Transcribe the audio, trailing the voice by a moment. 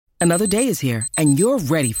Another day is here, and you're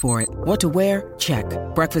ready for it. What to wear? Check.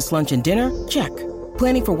 Breakfast, lunch, and dinner? Check.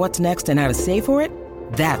 Planning for what's next and how to save for it?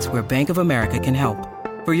 That's where Bank of America can help.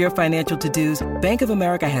 For your financial to-dos, Bank of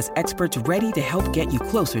America has experts ready to help get you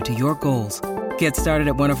closer to your goals. Get started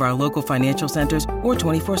at one of our local financial centers or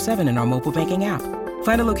 24/7 in our mobile banking app.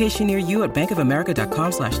 Find a location near you at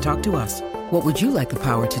bankofamerica.com/talktous. What would you like the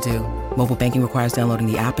power to do? Mobile banking requires downloading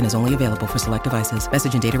the app and is only available for select devices.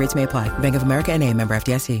 Message and data rates may apply. Bank of America N.A., member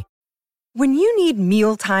FDIC. When you need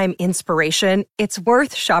mealtime inspiration, it's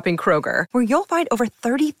worth shopping Kroger, where you'll find over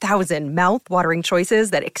 30,000 mouth-watering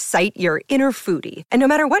choices that excite your inner foodie. And no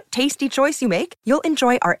matter what tasty choice you make, you'll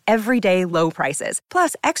enjoy our everyday low prices,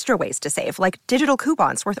 plus extra ways to save, like digital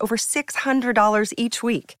coupons worth over $600 each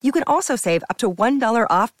week. You can also save up to $1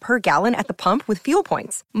 off per gallon at the pump with fuel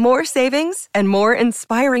points. More savings and more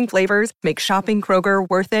inspiring flavors make shopping Kroger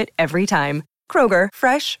worth it every time. Kroger,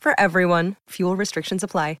 fresh for everyone. Fuel restrictions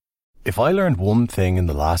apply. If I learned one thing in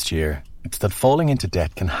the last year, it's that falling into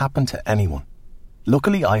debt can happen to anyone.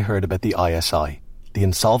 Luckily, I heard about the ISI, the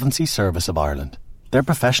Insolvency Service of Ireland. Their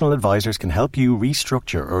professional advisors can help you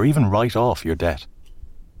restructure or even write off your debt.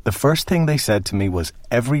 The first thing they said to me was,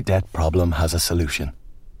 every debt problem has a solution.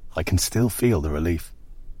 I can still feel the relief.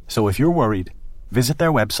 So if you're worried, visit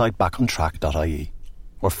their website backontrack.ie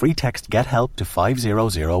or free text Get Help to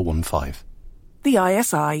 50015. The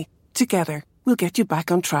ISI. Together, we'll get you back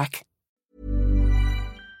on track.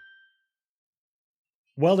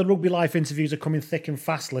 Well, the Rugby Life interviews are coming thick and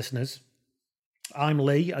fast, listeners. I'm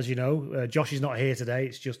Lee, as you know. Josh is not here today.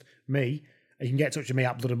 It's just me. You can get in touch with me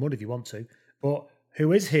at Blood and Mud if you want to. But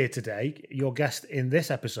who is here today, your guest in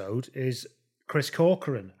this episode, is Chris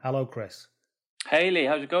Corcoran. Hello, Chris. Hey, Lee.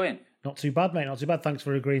 How's it going? Not too bad, mate. Not too bad. Thanks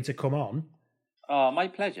for agreeing to come on. Oh, my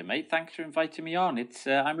pleasure, mate. Thanks for inviting me on.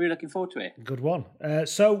 I'm really looking forward to it. Good one.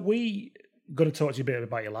 So we going to talk to you a bit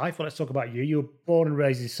about your life. Well, let's talk about you. You were born and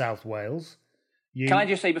raised in South Wales. Can I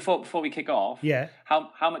just say before we kick off? Yeah.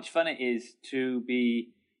 How much fun it is to be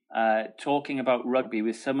talking about rugby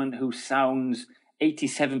with someone who sounds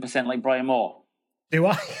 87% like Brian Moore. Do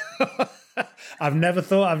I? I've never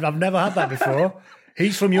had that before.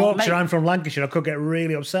 He's from Yorkshire, I'm from Lancashire. I could get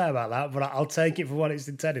really upset about that, but I'll take it for what it's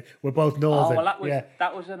intended. We're both northern. Oh, well,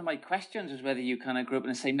 that was one of my questions, was whether you kind of grew up in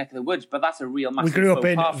the same neck of the woods, but that's a real massive we grew up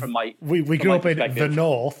in we grew up in the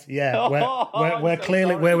north, yeah. We're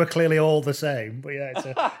clearly all the same, but yeah,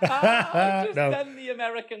 it's done the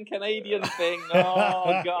American Canadian thing.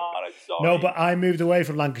 Oh God, I'm sorry. No, but I moved away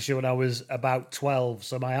from Lancashire when I was about 12,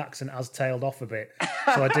 so my accent has tailed off a bit.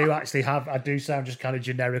 So I do sound just kind of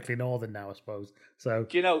generically northern now, I suppose. So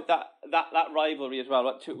do you know that rivalry as well?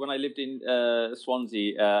 When I lived in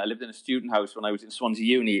Swansea, I lived in a student house when I was in Swansea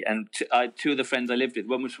Uni, and two of the friends I lived with,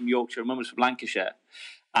 one was from Yorkshire and one was from Lancashire,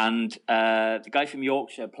 and the guy from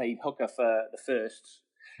Yorkshire played hooker for the Firsts,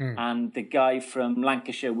 and the guy from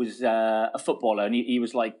Lancashire was a footballer, and he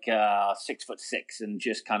was like 6'6" and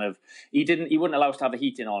just kind of he wouldn't allow us to have the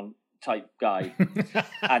heating on type guy.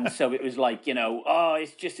 And so it was like,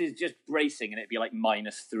 it's just bracing, and it'd be like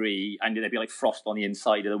 -3, and there'd be like frost on the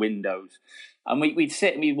inside of the windows, and we'd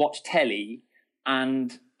sit and we'd watch telly,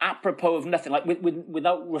 and apropos of nothing, like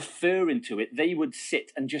without referring to it, they would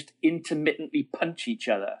sit and just intermittently punch each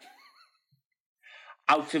other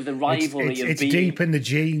out of the rivalry. It's deep in the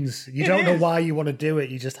genes. You don't know why you want to do it,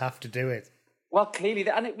 you just have to do it. Well, clearly,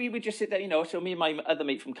 we would just sit there, so me and my other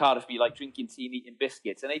mate from Cardiff be like drinking tea and eating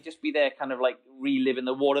biscuits, and they'd just be there kind of like reliving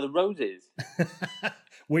the War of the Roses.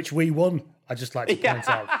 Which we won, I'd just like to point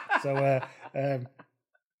out. So,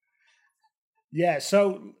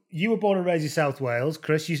 so you were born and raised in South Wales,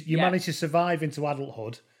 Chris. You managed to survive into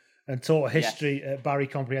adulthood and taught history at Barry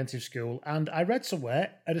Comprehensive School, and I read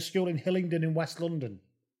somewhere at a school in Hillingdon in West London.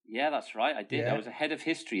 Yeah, that's right. I did. Yeah. I was a head of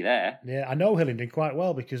history there. Yeah, I know Hillingdon quite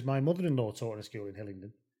well because my mother-in-law taught in a school in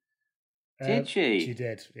Hillingdon. Did she? She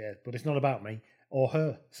did, yeah. But it's not about me or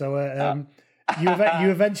her. So you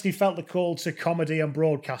eventually felt the call to comedy and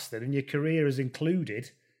broadcasting, and your career has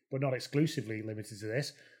included, but not exclusively limited to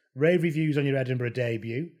this, rave reviews on your Edinburgh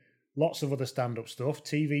debut, lots of other stand-up stuff,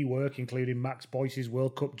 TV work, including Max Boyce's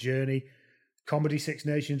World Cup Journey, comedy Six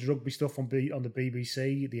Nations rugby stuff on the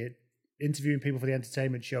BBC, interviewing people for the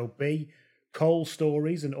entertainment show B, Cole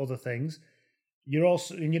Stories and other things. You're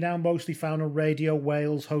now mostly found on Radio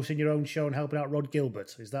Wales, hosting your own show and helping out Rod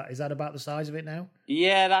Gilbert. Is that about the size of it now?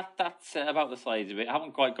 Yeah, that's about the size of it. I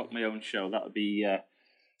haven't quite got my own show. That would be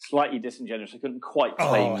slightly disingenuous. I couldn't quite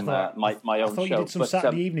claim my own show. I thought you did some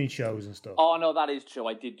Saturday evening shows and stuff. Oh no, that is true.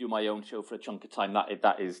 I did do my own show for a chunk of time.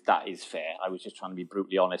 That is fair. I was just trying to be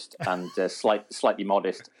brutally honest and slightly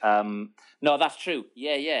modest. No, that's true.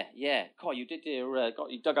 Yeah. God, you did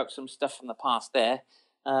you dug out some stuff from the past there.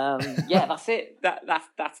 Yeah, that's it.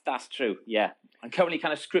 That's true. Yeah, I'm currently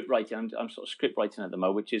kind of script writing. I'm sort of script writing at the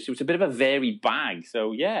moment, which is a bit of a varied bag.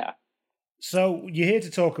 So yeah. So you're here to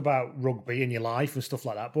talk about rugby in your life and stuff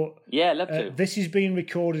like that, but yeah, I'd love to. This is being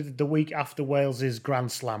recorded the week after Wales's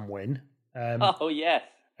Grand Slam win. Oh yes.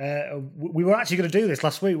 We were actually going to do this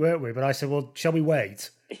last week, weren't we? But I said, well, shall we wait?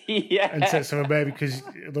 Yeah. And said so maybe because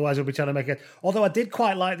otherwise we'll be trying to make it. Although I did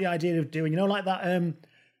quite like the idea of doing, like that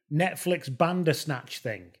Netflix Bandersnatch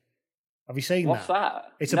thing. Have you seen What's that?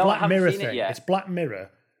 It's a Black Mirror thing. It's Black Mirror.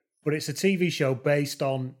 But it's a TV show based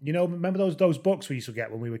on, remember those books we used to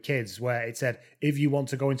get when we were kids where it said, if you want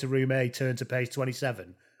to go into room A, turn to page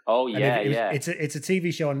 27. Oh, yeah, It's a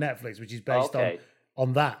TV show on Netflix, which is based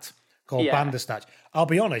on that, called Bandersnatch. I'll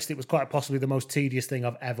be honest, it was quite possibly the most tedious thing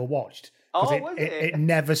I've ever watched. It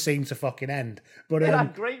never seemed to fucking end. But it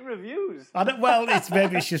had great reviews.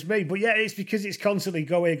 Maybe it's just me, but yeah, it's because it's constantly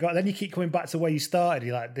going. Then you keep coming back to where you started.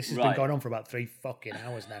 You're like, this has been going on for about 3 fucking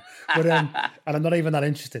hours now. But and I'm not even that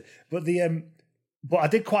interested. But but I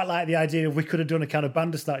did quite like the idea of we could have done a kind of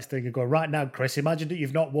Bandersnatch thing and go right now, Chris. Imagine that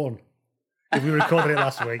you've not won. If we recorded it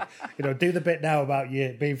last week, do the bit now about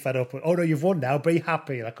you being fed up. Oh no, you've won now. Be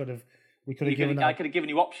happy. And I could have given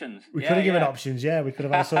you options. We could have given options, yeah. We could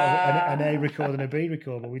have had a sort of an A record and a B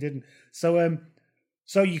record, but we didn't. So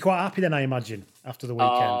you're quite happy then, I imagine, after the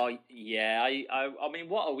weekend. Oh yeah, I mean,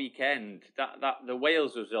 what a weekend! That the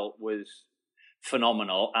Wales result was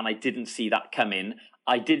phenomenal, and I didn't see that coming.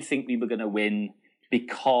 I did think we were going to win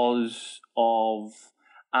because of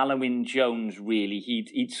Alan Wynne-Jones. Really,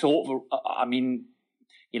 he'd sort of. I mean,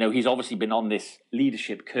 he's obviously been on this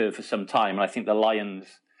leadership curve for some time, and I think the Lions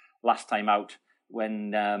last time out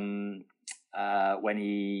when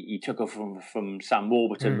he took over from Sam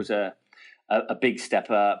Warburton was a big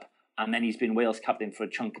step up, and then he's been Wales captain for a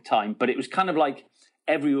chunk of time. But it was kind of like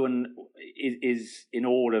everyone is in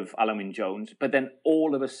awe of Alan Wynne-Jones, but then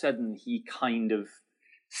all of a sudden he kind of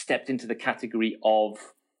stepped into the category of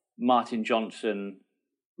Martin Johnson,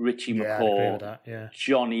 Richie McCaw,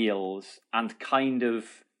 John Eales, and kind of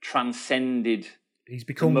transcended. He's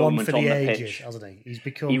become one for the ages, hasn't he?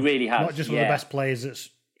 He really has. Not just one of the best players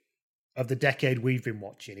of the decade we've been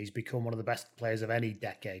watching. He's become one of the best players of any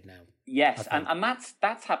decade now. Yes, and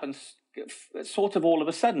that's happened sort of all of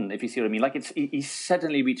a sudden, if you see what I mean. Like he's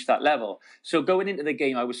suddenly reached that level. So going into the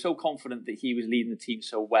game, I was so confident that he was leading the team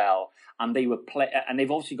so well, and they've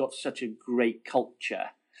obviously got such a great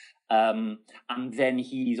culture. And then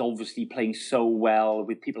he's obviously playing so well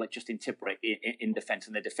with people like Justin Tipuric in defence,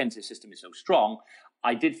 and their defensive system is so strong.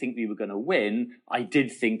 I did think we were going to win. I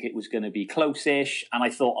did think it was going to be close-ish, and I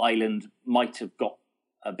thought Ireland might have got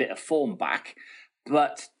a bit of form back.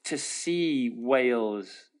 But to see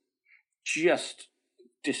Wales just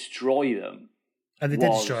destroy them. And they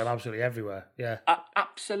did destroy them absolutely everywhere, yeah.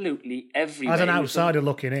 Absolutely everywhere. As an outsider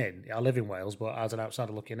looking in, I live in Wales, but as an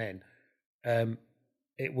outsider looking in,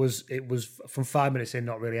 it was from 5 minutes in,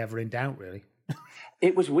 not really ever in doubt, really.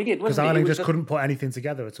 It was weird, wasn't it? Because Ireland just couldn't put anything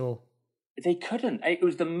together at all. They couldn't. It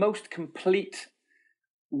was the most complete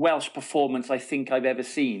Welsh performance I think I've ever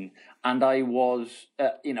seen. And I was,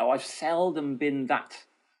 I've seldom been that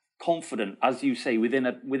confident, as you say, within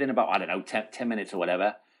about, I don't know, 10 minutes or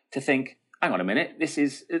whatever, to think, hang on a minute,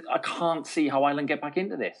 I can't see how Ireland get back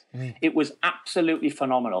into this. It was absolutely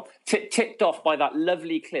phenomenal. Tipped off by that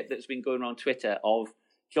lovely clip that's been going around Twitter of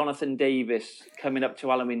Jonathan Davis coming up to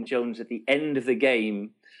Alan Wynne-Jones at the end of the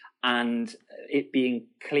game, and it being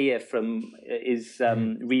clear from his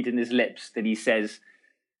reading his lips that he says,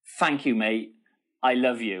 "Thank you, mate. I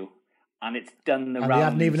love you." And it's done the rounds. They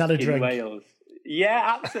hadn't even had a drink. Wales.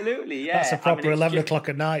 Yeah, absolutely. Yeah, that's a proper 11 o'clock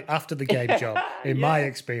at night after the game job, in my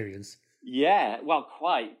experience. Yeah, well,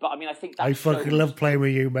 quite. But I mean, I think that I fucking love playing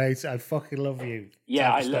with you, mate. I fucking love you.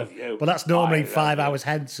 Yeah, I love you. But that's normally 5 hours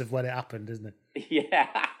hence of when it happened, isn't it? Yeah,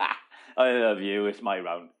 I love you. It's my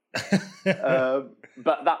round. But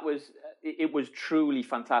it was truly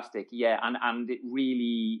fantastic. Yeah, and it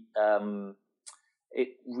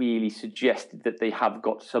really suggested that they have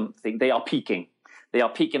got something. They are peaking. They are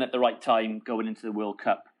peaking at the right time going into the World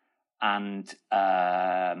Cup. And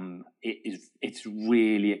it's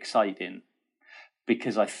really exciting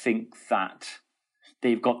because I think that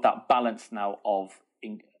they've got that balance now of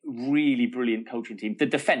really brilliant coaching team. The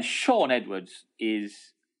defence, Sean Edwards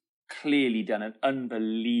is clearly done an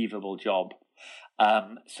unbelievable job.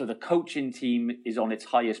 So the coaching team is on its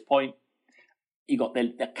highest point. You got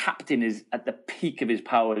the captain is at the peak of his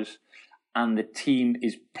powers, and the team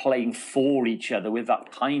is playing for each other with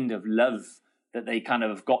that kind of love that they kind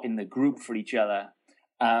of got in the group for each other.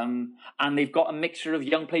 And they've got a mixture of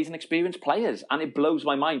young players and experienced players. And it blows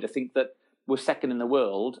my mind to think that we're second in the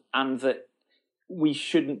world and that we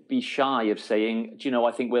shouldn't be shy of saying, do you know,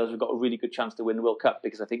 I think Wales have got a really good chance to win the World Cup,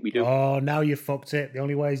 because I think we do. Oh, now you fucked it. The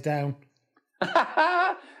only way is down.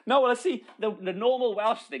 No, well, I see. The normal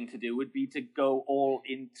Welsh thing to do would be to go all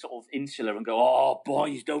in sort of insular and go, oh,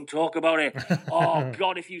 boys, don't talk about it. Oh,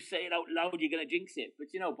 God, if you say it out loud, you're going to jinx it.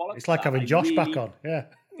 But, you know, bollocks. It's like having Josh back on, yeah.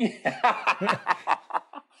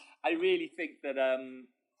 I really think that, and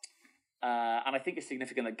I think it's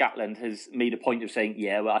significant that Gatland has made a point of saying,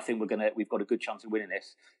 yeah, well, I think we've got a good chance of winning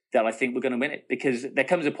this, that I think we're going to win it, because there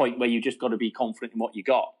comes a point where you just got to be confident in what you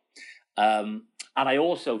got. And I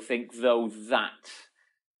also think, though, that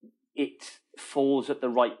it falls at the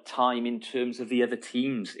right time in terms of the other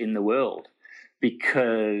teams in the world,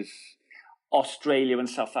 because Australia and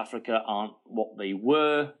South Africa aren't what they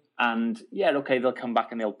were. And yeah, okay, they'll come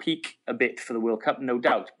back and they'll peak a bit for the World Cup, no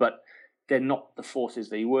doubt, but they're not the forces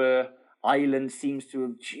they were. Ireland seems to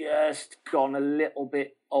have just gone a little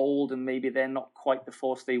bit old, and maybe they're not quite the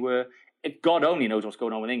force they were. God only knows what's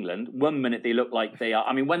going on with England. One minute they look like they are.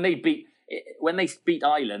 I mean, when they beat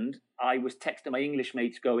Ireland, I was texting my English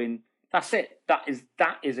mates going, that's it. That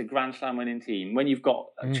is a Grand Slam winning team. When you've got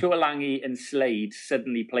Tuolangi and Slade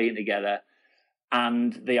suddenly playing together,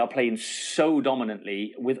 and they are playing so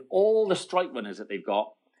dominantly with all the strike runners that they've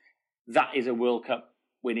got, that is a World Cup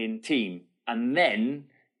winning team. And then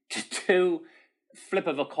to flip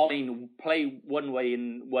of a coin, play one way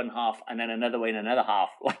in one half and then another way in another half,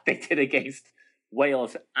 like they did against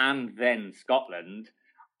Wales and then Scotland.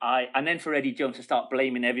 And then for Eddie Jones to start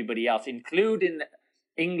blaming everybody else, including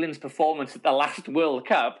England's performance at the last World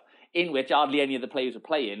Cup, in which hardly any of the players are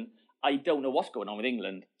playing. I don't know what's going on with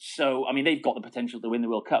England. So, I mean, they've got the potential to win the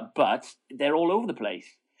World Cup, but they're all over the place.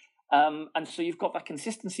 And so you've got that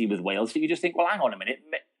consistency with Wales that you just think, well, hang on a minute.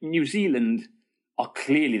 New Zealand are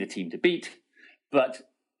clearly the team to beat, but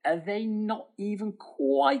are they not even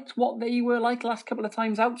quite what they were like last couple of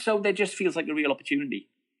times out? So there just feels like a real opportunity.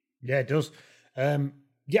 Yeah, it does.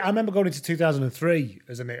 Yeah, I remember going into 2003,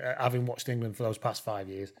 having watched England for those past 5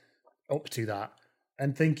 years, up to that,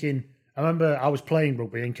 and thinking, I remember I was playing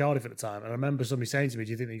rugby in Cardiff at the time, and I remember somebody saying to me,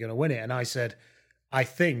 do you think you're going to win it? And I said, I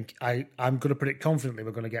think I'm going to predict confidently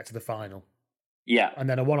we're going to get to the final. Yeah. And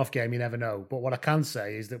then a one-off game, you never know. But what I can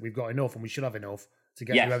say is that we've got enough, and we should have enough to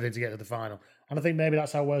get through everything to get to the final. And I think maybe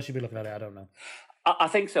that's how Wales should be looking at it. I don't know. I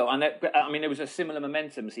think so. And there was a similar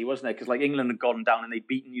momentum, wasn't there? Because like England had gone down and they'd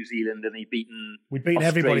beaten New Zealand and they'd beaten We'd beaten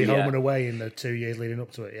Australia. Everybody home and away in the 2 years leading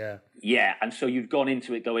up to it, yeah. Yeah, and so you've gone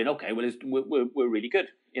into it going, okay, well, we're really good.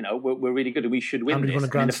 You know, we're really good and we should win and this. And you won the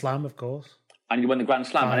Grand Slam, of course. And you won the Grand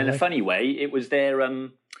Slam. Finally. And in a funny way, it was their...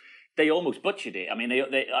 they almost butchered it. I mean,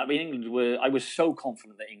 England were... I was so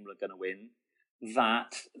confident that England were going to win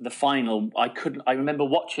that the final, I remember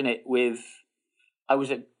watching it with... I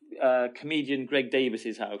was at comedian Greg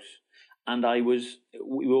Davis's house, and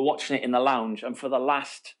we were watching it in the lounge, and for the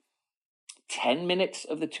last 10 minutes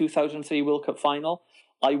of the 2003 World Cup final,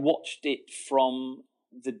 I watched it from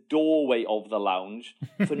the doorway of the lounge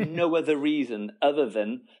for no other reason other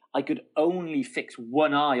than I could only fix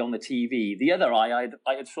one eye on the TV. The other eye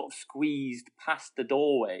I had sort of squeezed past the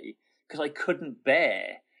doorway because I couldn't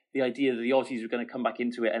bear the idea that the Aussies were going to come back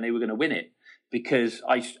into it and they were going to win it, because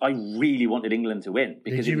I really wanted England to win.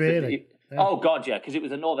 Because Did you really? Yeah. Oh, God, yeah, because it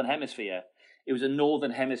was a Northern Hemisphere. It was a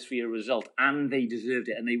Northern Hemisphere result, and they deserved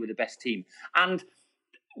it, and they were the best team. And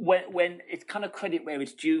when it's kind of credit where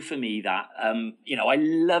it's due for me that, I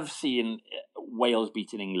love seeing Wales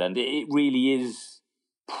beating England. It really is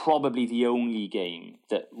probably the only game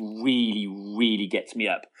that really, really gets me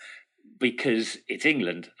up, because it's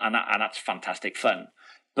England, and that's fantastic fun.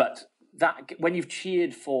 But that when you've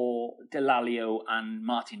cheered for Delalio and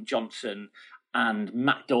Martin Johnson and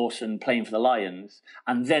Matt Dawson playing for the Lions,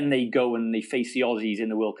 and then they go and they face the Aussies in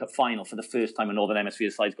the World Cup final for the first time a Northern Hemisphere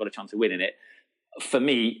side's got a chance of winning it, for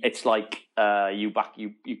me, it's like you've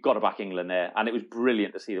got to back England there, and it was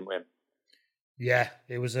brilliant to see them win. Yeah,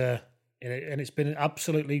 it was and it's been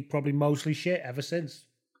absolutely probably mostly shit ever since,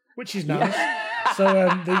 which is nice.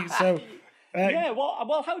 Yeah. Yeah,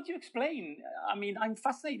 well, how do you explain? I mean, I'm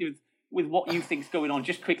fascinated with what you think's going on.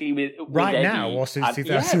 Just quickly with right Eddie. now or since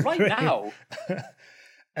 2003. Yeah, right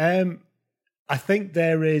now. I think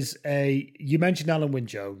there is you mentioned Alan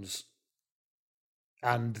Wynne-Jones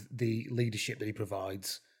and the leadership that he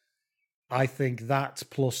provides. I think that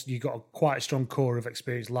plus you got quite a strong core of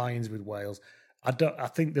experienced Lions with Wales. I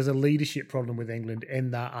think there's a leadership problem with England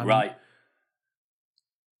in that. Right.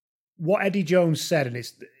 What Eddie Jones said, and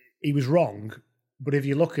he was wrong, but if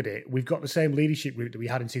you look at it, we've got the same leadership group that we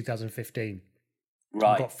had in 2015. Right.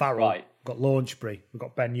 We've got Farrell, we've got Launchbury, we've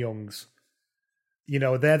got Ben Youngs. You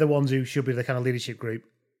know, they're the ones who should be the kind of leadership group.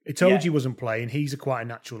 Itoje wasn't playing. He's quite a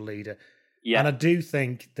natural leader. Yeah. And I do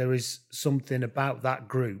think there is something about that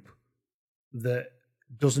group that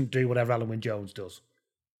doesn't do whatever Alan Wynne-Jones does.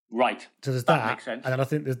 Right. So there's that makes sense. And then I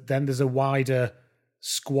think then there's a wider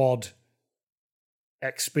squad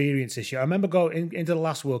experience issue. I remember going into the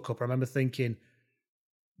last World Cup, I remember thinking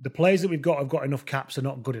the players that we've got have got enough caps are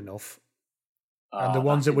not good enough. And the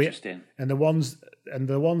ones that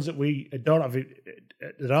we don't have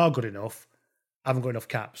that are good enough haven't got enough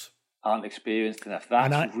caps. Aren't experienced enough.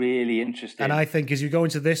 That's really interesting. And I think as you go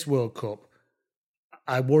into this World Cup,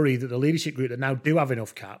 I worry that the leadership group that now do have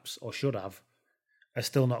enough caps, or should have, are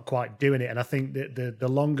still not quite doing it. And I think that the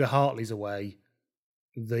longer Hartley's away,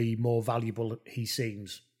 the more valuable he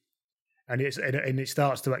seems. And it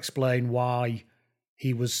starts to explain why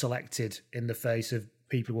he was selected in the face of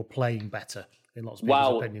people who were playing better, in lots of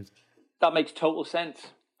people's opinions. That makes total sense.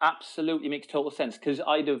 Absolutely makes total sense. Because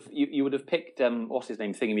you would have picked what's his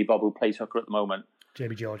name, Thingy Bob, who plays hooker at the moment,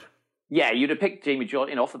 Jamie George. Yeah, you'd have picked Jamie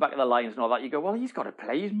George, off the back of the Lions and all that. You go, well, he's got to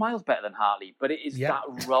play. He's miles better than Hartley. But it is that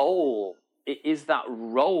role. It is that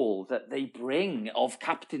role that they bring of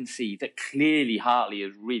captaincy that clearly Hartley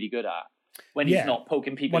is really good at. When he's not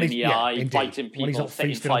poking people in the eye, biting people,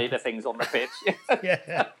 setting fire to things on the pitch.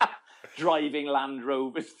 Driving Land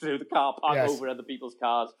Rovers through the car park over other people's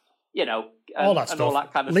cars. All that stuff. All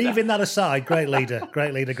that kind of Leaving that aside, great leader,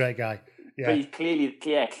 great guy. Yeah. But he's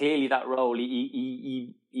clearly that role.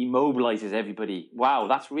 He mobilises everybody. Wow,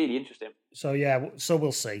 that's really interesting. So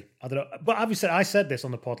we'll see. I don't know, but obviously, I said this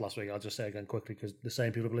on the pod last week. I'll just say again quickly because the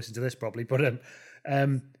same people have listened to this probably. But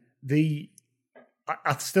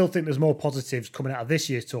I still think there's more positives coming out of this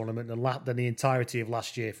year's tournament than the entirety of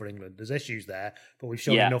last year for England. There's issues there, but we've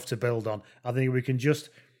shown enough to build on. I think we can just.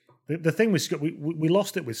 The thing with Scotland, we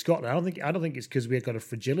lost it with Scotland. I don't think it's because we got a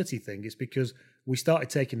fragility thing. It's because we started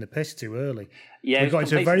taking the piss too early. Yeah, we got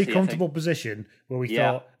into a very comfortable position where we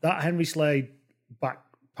thought that Henry Slade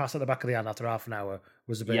pass at the back of the hand after half an hour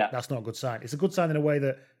was a bit. That's not a good sign. It's a good sign in a way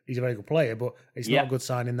that he's a very good player, but it's not a good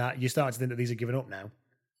sign in that you're starting to think that these are giving up now.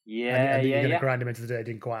 And you're going to grind him into the day. It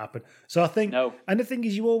didn't quite happen. So I think, and the thing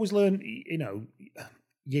is, you always learn.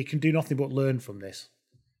 You can do nothing but learn from this.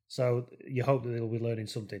 So you hope that they'll be learning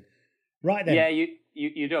something. Right then. Yeah,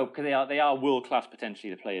 you do, because they are world class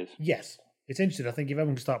potentially, the players. Yes, it's interesting. I think if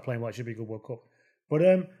everyone can start playing well, it should be a good World Cup.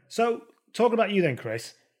 But so talking about you then,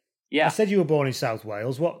 Chris. Yeah, I said you were born in South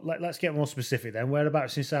Wales. Let's get more specific then.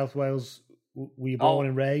 Whereabouts in South Wales were you born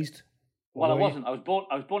and raised? Well, I wasn't. I was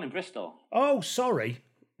born in Bristol. Oh, sorry.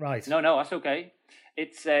 Right. No, that's okay.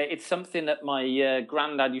 It's something that my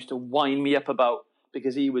granddad used to wind me up about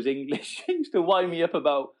because he was English. He used to wind me up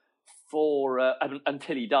about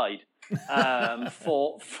until he died.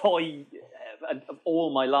 For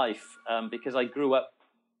all my life, because I grew up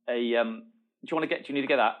do you need to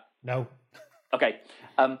get that? No. Okay.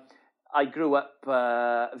 I grew up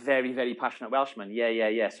very, very passionate Welshman.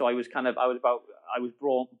 Yeah. So I was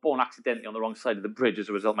born accidentally on the wrong side of the bridge as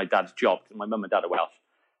a result of my dad's job, because my mum and dad are Welsh.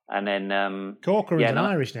 And then Corcoran's an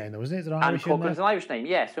Irish name, though, isn't it? And Corcoran's an Irish name,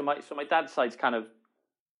 yeah. So my dad's side's kind of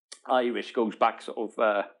Irish, goes back sort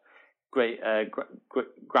of great it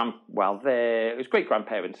was great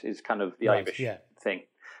grandparents is kind of the Irish thing.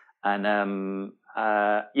 And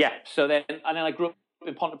so then I grew up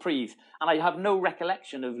in Pontypridd, and I have no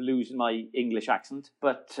recollection of losing my English accent,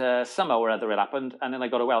 but somehow or other it happened, and then I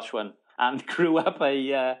got a Welsh one and grew up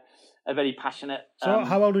a very passionate. So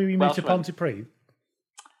how old were you when you moved to Pontypridd?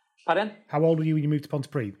 Pardon? How old were you when you moved to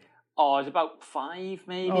Pontypridd? Oh, I was about 5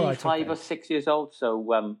 or 6 years old.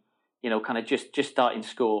 So kind of just starting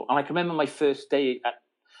school. And I can remember my first day.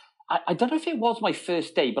 I don't know if it was my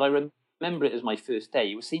first day, but I remember it as my first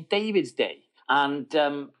day. It was St. David's Day. And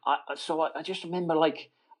I just remember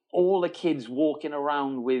like all the kids walking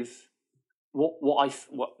around with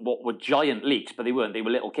what were giant leeks, but they weren't. They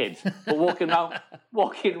were little kids. But walking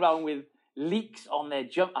around with leeks on their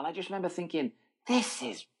jump. And I just remember thinking, this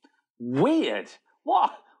is weird.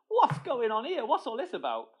 What's going on here? What's all this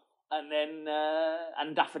about? And then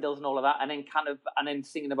and daffodils and all of that, and then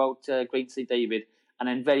singing about Great St. David, and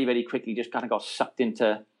then very, very quickly just kind of got sucked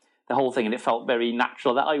into the whole thing, and it felt very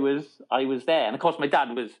natural that I was there. And of course, my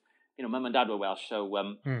dad was, mum and dad were Welsh, so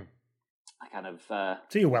I kind of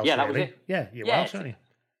so you're Welsh, yeah, that really? was it. Yeah, you're Welsh, aren't you?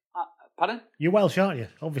 Pardon? You're Welsh, aren't you?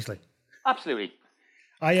 Obviously. Absolutely.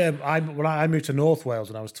 I moved to North Wales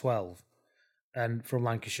when I was 12, and from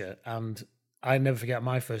Lancashire, and I never forget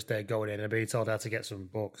my first day going in and being told I had to get some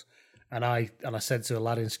books, and I said to a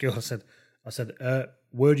lad in school, I said,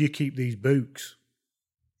 where do you keep these books?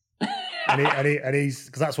 and he's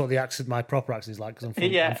because that's what the accent, my proper accent is like, because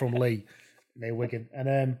I'm from Lee, near Wigan,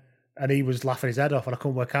 and he was laughing his head off, and I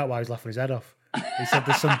couldn't work out why he was laughing his head off. He said,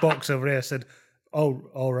 "There's some books over here." I said, "Oh,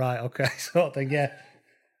 all right, okay," sort of thing. Yeah,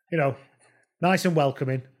 nice and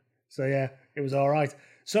welcoming. So yeah, it was all right.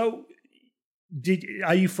 So,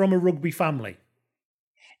 are you from a rugby family?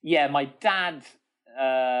 Yeah, my dad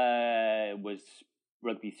was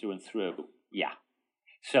rugby through and through. Yeah,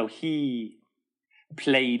 so he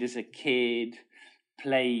played as a kid.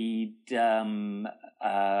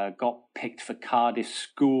 Got picked for Cardiff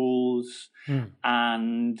schools,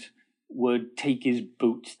 and would take his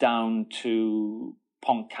boots down to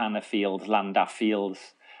Pontcanna Fields, Llandaff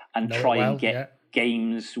Fields, and get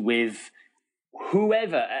games with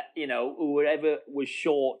whoever was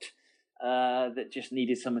short that just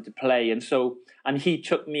needed someone to play. And he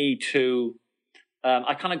took me to.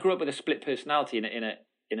 I kind of grew up with a split personality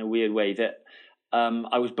in a weird way that.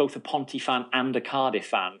 I was both a Ponty fan and a Cardiff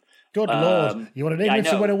fan. Good Lord! You want an England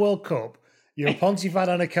to win a World Cup? You're a Ponty fan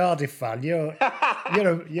and a Cardiff fan. You're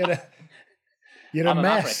a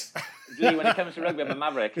mess. Lee, when it comes to rugby, I'm a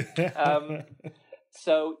maverick.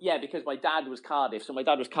 So yeah, because my dad was Cardiff, so my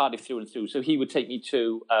dad was Cardiff through and through. So he would take me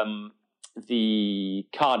to the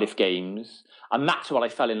Cardiff games, and that's what I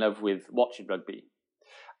fell in love with watching rugby.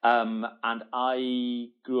 And I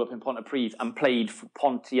grew up in Pontypridd and played for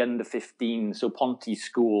Ponty under 15, so Ponty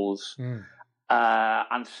schools.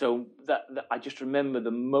 And so that I just remember the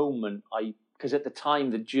moment because at the time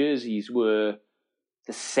the jerseys were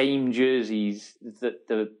the same jerseys that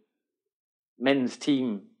the men's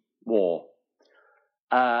team wore.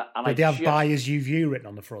 Did they have "Buy as you view" written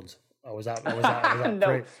on the front? Or was that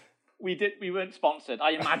no? We weren't sponsored. I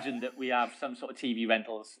imagined that we have some sort of TV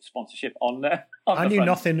rentals sponsorship on there. I knew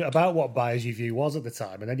nothing about what "Buy as you view" was at the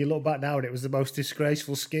time, and then you look back now, and it was the most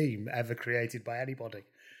disgraceful scheme ever created by anybody.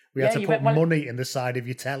 We had to put money in the side of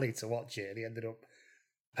your telly to watch it, and he ended up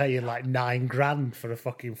paying like $9,000 for a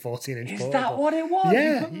fucking 14-inch portable. Is that what it was?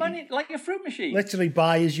 Yeah, you put money like a fruit machine. Literally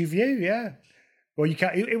 "Buy as you view." Yeah. Well, you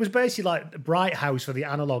can't. It was basically like the Bright House for the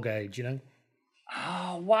analog age,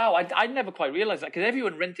 Oh, wow. I never quite realised that, because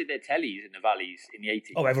everyone rented their tellies in the valleys in the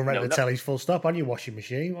 80s. Oh, everyone rented their tellies full stop on your washing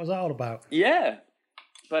machine. What was that all about? Yeah.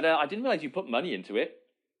 But I didn't realise you put money into it.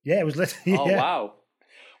 Yeah, it was literally... Oh, wow.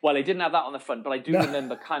 Well, they didn't have that on the front, but I do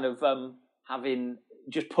remember kind of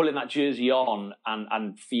just pulling that jersey on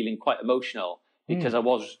and feeling quite emotional, because I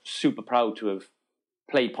was super proud to have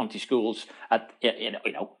played Ponty schools at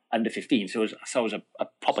under 15, so I was a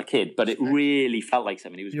proper kid, but it really felt like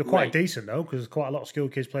something. You're quite decent though, because there's quite a lot of school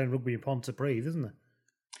kids playing rugby in Pontypridd, isn't there?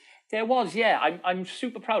 There was, yeah. I'm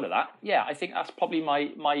super proud of that. Yeah, I think that's probably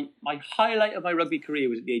my highlight of my rugby career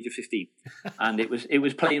was at the age of 15, and it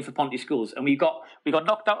was playing for Ponty schools, and we got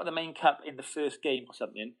knocked out of the main cup in the first game or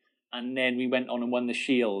something. And then we went on and won the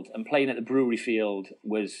Shield, and playing at the Brewery Field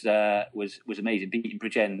was amazing. Beating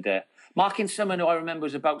Bridgend, marking someone who I remember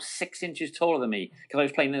was about 6 inches taller than me, because I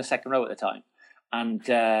was playing in the second row at the time, and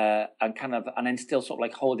then still sort of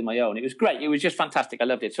like holding my own. It was great. It was just fantastic. I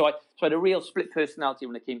loved it. So I had a real split personality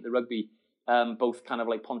when it came to the rugby, both kind of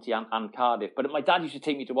like Ponty and Cardiff. But my dad used to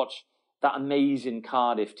take me to watch that amazing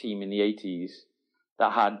Cardiff team in the 80s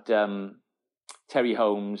that had Terry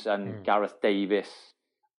Holmes and Gareth Davis.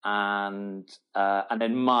 And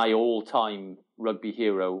then my all-time rugby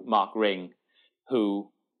hero, Mark Ring, who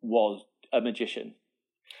was a magician.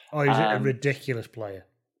 Oh, he's a ridiculous player.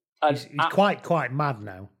 He's quite mad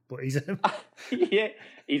now, but he's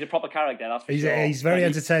he's a proper character. That's for sure. He's very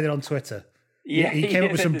entertaining on Twitter. Yeah, he came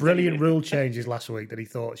up with some brilliant rule changes last week that he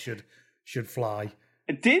thought should fly.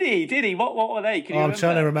 Did he? What were they? I'm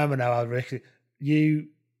trying to remember now.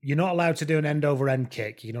 You're not allowed to do an end over end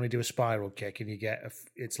kick. You can only do a spiral kick, and you get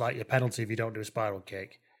it's like a penalty if you don't do a spiral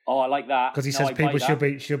kick. Oh, I like that, because he says people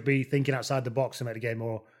should be thinking outside the box to make the game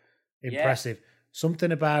more impressive. Yeah.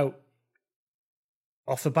 Something about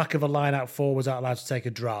off the back of a line out forwards aren't allowed to take a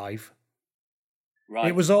drive. Right.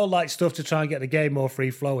 It was all like stuff to try and get the game more free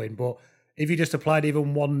flowing. But if you just applied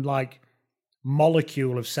even one like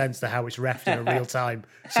molecule of sense to how it's reffed in a real time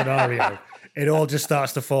scenario, it all just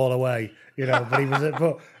starts to fall away.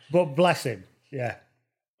 But but bless him, yeah.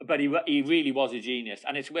 But he really was a genius,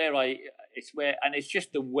 and it's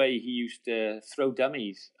just the way he used to throw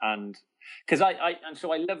dummies, and because I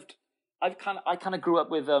kind of grew up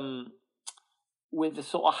with the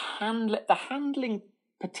sort of handling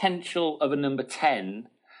potential of a number 10,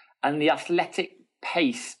 and the athletic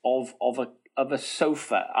pace of a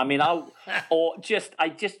sofa. I mean, I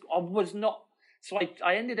was not. So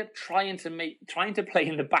I ended up trying to play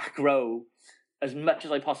in the back row as much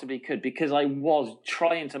as I possibly could, because I was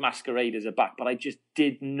trying to masquerade as a back, but I just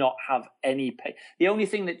did not have any pace. The only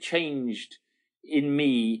thing that changed in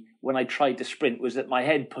me when I tried to sprint was that my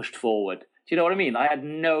head pushed forward. Do you know what I mean? I had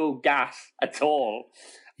no gas at all.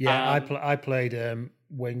 Yeah, I played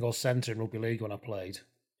wing or centre in rugby league when I played.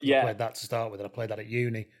 I played that to start with, and I played that at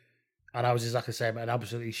uni. And I was exactly the same, an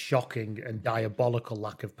absolutely shocking and diabolical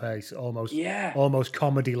lack of pace, almost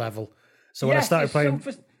comedy level. So when I started playing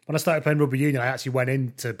rugby union, I actually went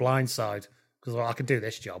into blindside because I can do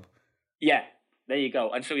this job. Yeah, there you go.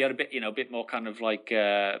 And so we had a bit more kind of like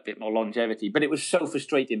a bit more longevity. But it was so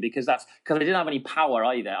frustrating because I didn't have any power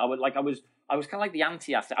either. I was kind of like the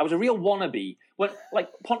anti-athlete. I was a real wannabe. When like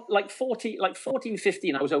 14,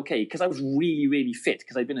 15, I was okay because I was really, really fit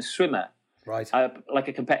because I'd been a swimmer. Right. Like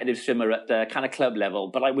a competitive swimmer at the kind of club level.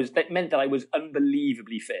 But that meant that I was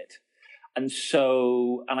unbelievably fit. And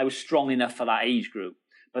I was strong enough for that age group.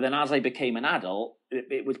 But then as I became an adult,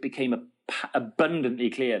 it became abundantly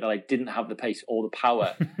clear that I didn't have the pace or the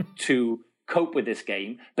power to cope with this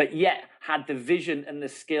game, but yet had the vision and the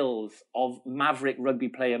skills of maverick rugby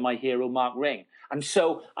player, my hero, Mark Ring. And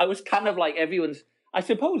so I was kind of like everyone's, I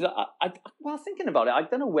suppose, well, thinking about it, I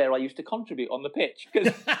don't know where I used to contribute on the pitch.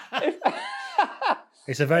 Because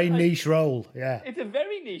it's a very niche role, yeah. It's a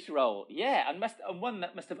very niche role, yeah, and one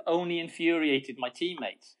that must have only infuriated my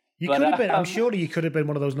teammates. Could have been. I'm sure you could have been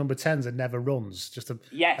one of those number 10s that never runs. Just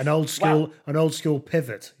an old school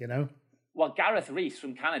pivot, you know. Well, Gareth Rees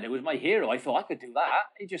from Canada was my hero. I thought I could do that.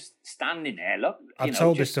 He just standing there. Look, I've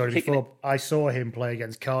told this story before. I saw him play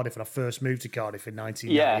against Cardiff when I first moved to Cardiff in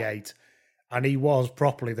 1998, and he was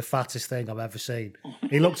properly the fattest thing I've ever seen.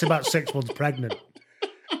 He looked about 6 months pregnant,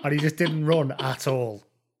 and he just didn't run at all.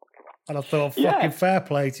 And I thought, fucking fair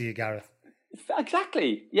play to you, Gareth.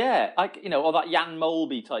 Exactly, yeah. Or that Jan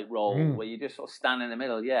Molby type role where you just sort of stand in the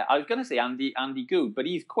middle. Yeah, I was going to say Andy Good, but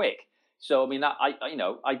he's quick. So I mean,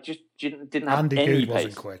 I just didn't have Andy any Good pace.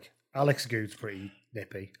 Wasn't quick. Alex Good's pretty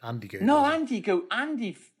nippy. Andy Good. No, wasn't.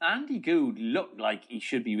 Andy Good looked like he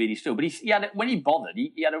should be really slow, but when he bothered,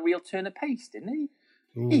 he had a real turn of pace, didn't he?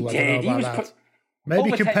 Ooh, he did. He was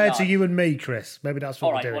maybe compared to you and me, Chris. Maybe that's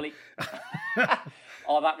what we're doing.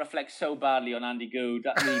 Oh, that reflects so badly on Andy Good.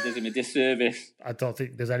 That really does him a disservice. I don't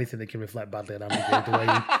think there's anything that can reflect badly on Andy Good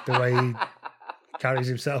the way he carries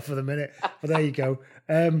himself for the minute. But there you go.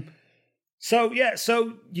 So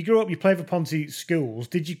you grew up, you played for Ponty Schools.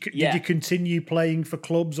 Did you continue playing for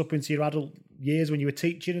clubs up into your adult years when you were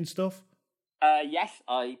teaching and stuff? Yes,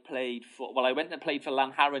 I went and played for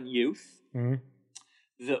Lanharan Youth.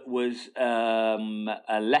 Mm-hmm. That was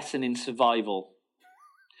a lesson in survival.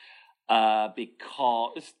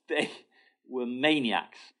 Because they were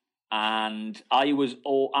maniacs, and I was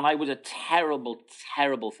a terrible,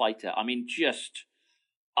 terrible fighter. I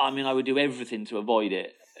would do everything to avoid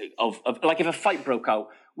it. Like if a fight broke out,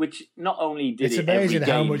 which not only did it's it every amazing game,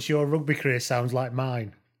 how much your rugby career sounds like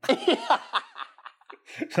mine.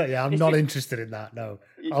 So yeah, I'm not interested in that. No,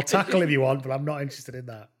 I'll tackle if you want, but I'm not interested in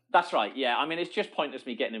that. That's right. Yeah, I mean, it's just pointless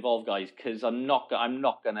me getting involved, guys, because I'm not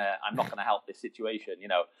gonna help this situation, you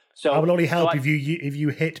know. So I will only help if you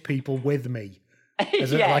hit people with me,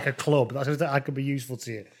 as like a club. I could be useful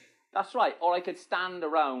to you. That's right. Or I could stand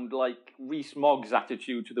around like Rees Mogg's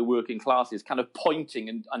attitude to the working classes, kind of pointing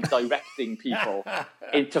and directing people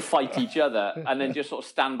to fight each other, and then just sort of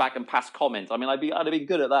stand back and pass comments. I mean, I'd have been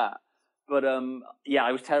good at that, but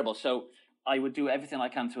I was terrible. So I would do everything I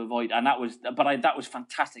can to avoid, and that was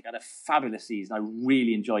fantastic. I had a fabulous season. I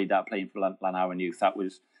really enjoyed that, playing for Lanharan Youth. That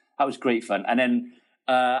was great fun. And then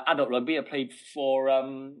adult rugby, I played for.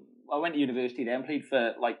 I went to university there and played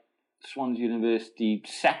for like Swansea University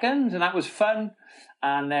seconds, and that was fun.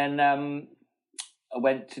 And then I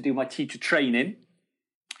went to do my teacher training.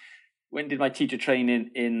 Went and did my teacher training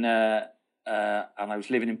in, and I was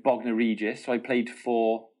living in Bognor Regis. So I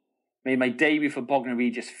made my debut for Bognor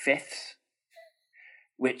Regis Fifths,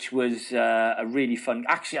 which was a really fun.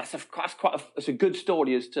 Actually, that's a good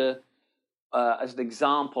story as an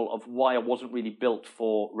example of why I wasn't really built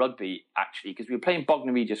for rugby. Actually, because we were playing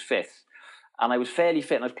Bognor Regis Fifths, and I was fairly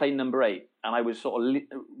fit, and I was playing number 8, and I was sort of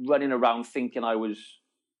running around thinking I was,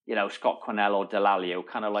 Scott Cornell or Delalio,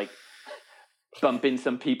 kind of like bumping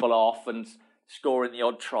some people off and scoring the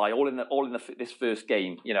odd try, all in this first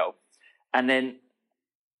game, and then.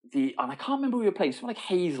 And I can't remember who we were playing, something like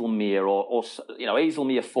Hazelmere or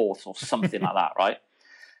Hazelmere Fourth or something like that, right?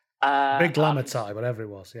 Big glamour tie, whatever it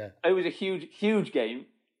was, yeah. It was a huge game.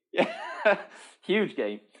 Yeah, huge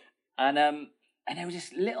game. And there was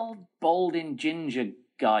this little balding ginger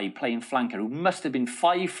guy playing flanker who must have been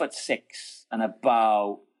 5'6" and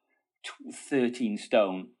about 13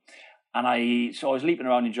 stone. And I was leaping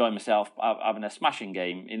around enjoying myself, having a smashing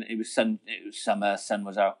game. It was summer, sun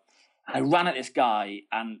was out. And I ran at this guy,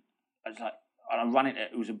 and I was like,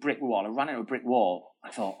 it was a brick wall. I ran into a brick wall. I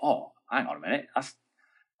thought, oh, hang on a minute, that's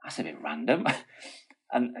a bit random.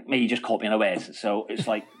 And me just caught me unawares. So it's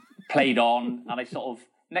like played on, and I sort of,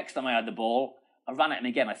 next time I had the ball, I ran at him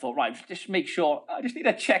again. I thought, right, just make sure, I just need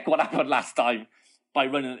to check what happened last time by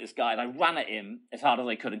running at this guy. And I ran at him as hard as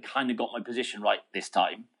I could and kind of got my position right this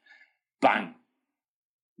time. Bang,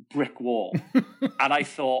 brick wall. And I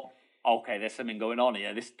thought, okay, there's something going on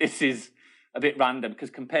here. This is a bit random, because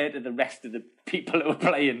compared to the rest of the people who were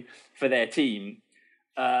playing for their team,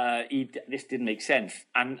 this didn't make sense.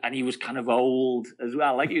 And he was kind of old as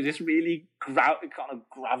well. Like, he was this really kind of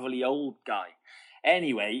gravelly old guy.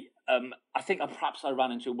 Anyway, I think perhaps I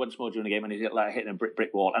ran into him once more during the game, and he was like hitting a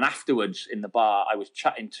brick wall. And afterwards in the bar, I was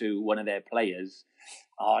chatting to one of their players.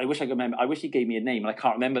 Oh, I wish I could remember. I wish he gave me a name, and I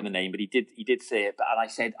can't remember the name, but he did say it.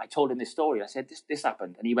 And I told him this story. I said, this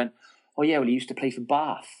happened. And he went, oh yeah, well, he used to play for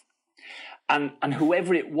Bath. And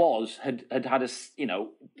whoever it was had us,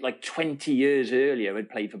 like 20 years earlier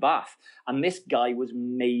had played for Bath. And this guy was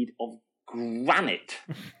made of granite.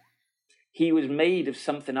 He was made of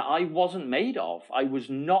something that I wasn't made of. I was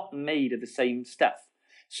not made of the same stuff.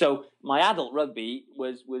 So my adult rugby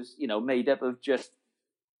was made up of just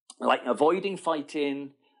like avoiding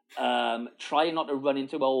fighting, trying not to run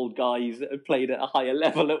into old guys that had played at a higher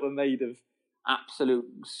level that were made of absolute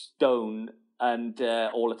stone, and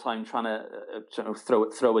all the time trying to sort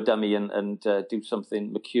of throw a dummy and do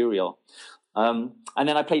something mercurial. And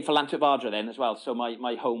then I played for Llantrabadra then as well. So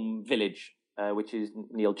my home village, which is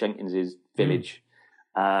Neil Jenkins's village.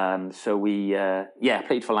 So we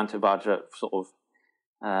played for Llantrabadra sort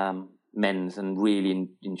of men's, and really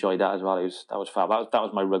enjoyed that as well. That was fab. That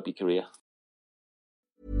was my rugby career.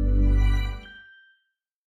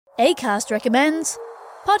 Acast recommends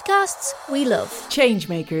podcasts we love.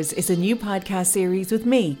 Changemakers is a new podcast series with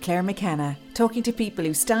me, Claire McKenna, talking to people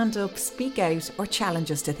who stand up, speak out, or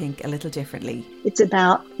challenge us to think a little differently. It's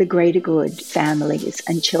about the greater good, families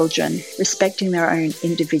and children respecting their own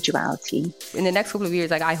individuality. In the next couple of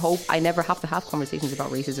years, I hope I never have to have conversations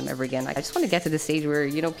about racism ever again. I just want to get to the stage where,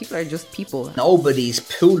 people are just people. Nobody's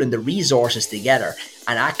pooling the resources together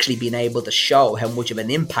and actually being able to show how much of an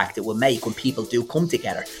impact it will make when people do come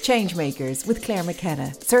together. Changemakers with Claire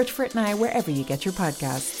McKenna. Search for it now wherever you get your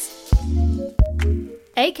podcasts.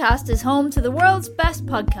 Acast is home to the world's best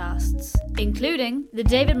podcasts, including the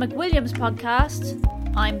David McWilliams podcast,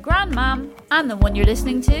 I'm Grandmam, and the one you're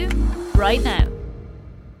listening to right now.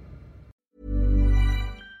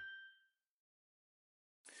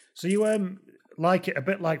 So you like it a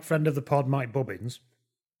bit like friend of the pod Mike Bubbins.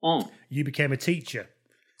 You became a teacher.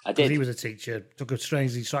 I did. He was a teacher. Took a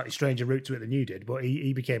slightly stranger route to it than you did, but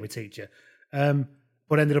he became a teacher.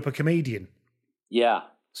 But ended up a comedian. Yeah.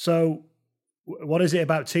 So, what is it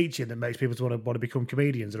about teaching that makes people want to become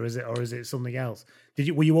comedians, or is it something else?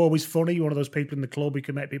 Were you always funny? You one of those people in the club who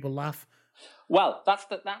can make people laugh? Well, that's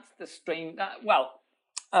the strange.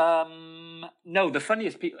 No, the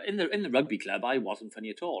funniest people in the rugby club, I wasn't funny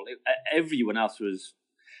at all. Everyone else was.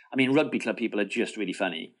 I mean, rugby club people are just really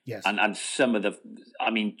funny. Yes. And some of the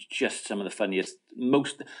funniest,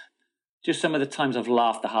 just some of the times I've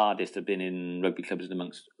laughed the hardest have been in rugby clubs and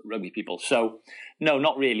amongst rugby people. So, no,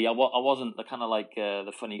 not really. I wasn't the kind of like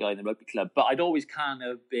the funny guy in the rugby club, but I'd always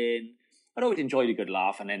enjoyed a good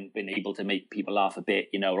laugh and then been able to make people laugh a bit,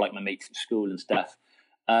 like my mates at school and stuff.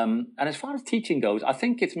 And as far as teaching goes, I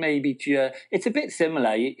think it's maybe it's a bit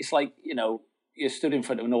similar. It's like, you're stood in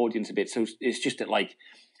front of an audience a bit. So it's just that like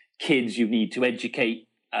kids you need to educate,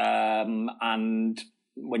 and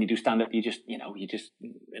when you do stand up, you just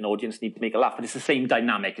an audience need to make a laugh, but it's the same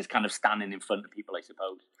dynamic as kind of standing in front of people, I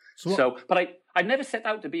suppose. But I never set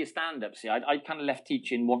out to be a stand up. See, I kind of left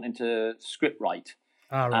teaching wanting to script write,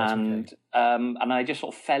 and I just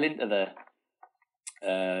sort of fell into the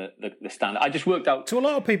stand up. I just worked out. To a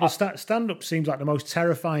lot of people, stand up seems like the most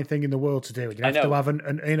terrifying thing in the world to do. You have to have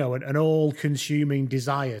an all consuming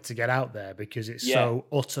desire to get out there because it's so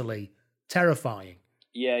utterly terrifying.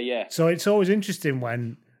 Yeah. So it's always interesting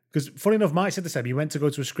because funny enough, Mike said the same. He went to go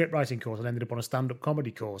to a script writing course and ended up on a stand-up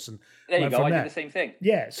comedy course. And there you go. I did the same thing.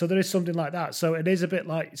 Yeah, so there is something like that. So it is a bit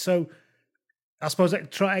like, so I suppose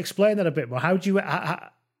try to explain that a bit more. How do you,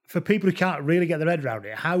 for people who can't really get their head around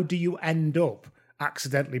it, how do you end up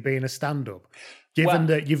accidentally being a stand-up, given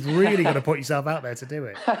that you've really got to put yourself out there to do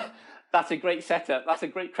it? That's a great setup. That's a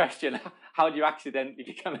great question. How do you accidentally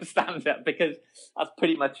become a stand-up? Because that's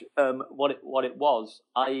pretty much what it was.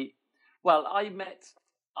 I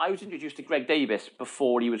was introduced to Greg Davis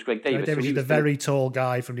before he was Greg Davis. Greg Davis is the very tall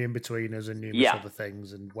guy from The In-Betweeners and numerous Yeah. other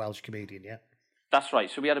things, and Welsh comedian, yeah? That's right.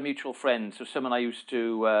 So we had a mutual friend. So someone I used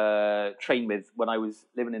to train with when I was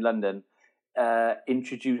living in London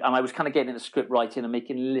introduced, and I was kind of getting into script writing and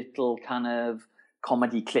making little kind of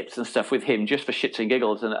comedy clips and stuff with him just for shits and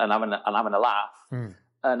giggles and having a laugh. And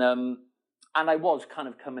I was kind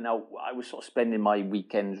of coming out. I was sort of spending my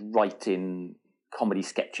weekends writing comedy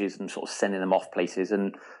sketches and sort of sending them off places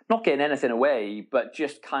and not getting anything away, but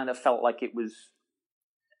just kind of felt like it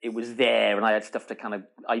was there, and I had stuff to kind of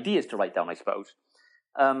ideas to write down, I suppose.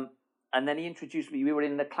 And then he introduced me. We were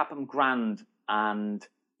in the Clapham Grand, and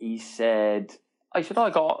I said, I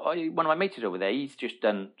got one of my mates is over there. He's just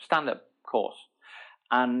done stand-up course,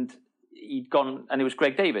 and he'd gone, and it was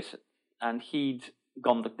Greg Davis, and they'd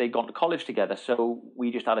gone to college together. So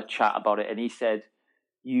we just had a chat about it, and he said,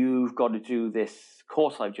 "You've got to do this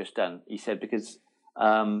course I've just done." He said, because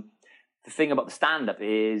the thing about the stand-up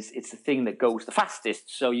is it's the thing that goes the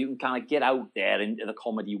fastest, so you can kind of get out there into the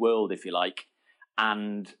comedy world, if you like,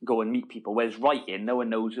 and go and meet people. Whereas writing, no one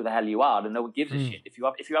knows who the hell you are, and no one gives a shit. If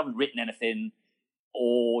you haven't written anything,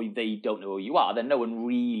 or they don't know who you are, then no one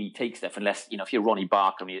really takes stuff unless, if you're Ronnie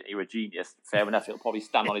Barker and you're a genius, fair enough, it'll probably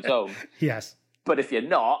stand on its own. Yes. But if you're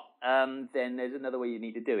not, then there's another way you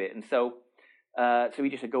need to do it. And so we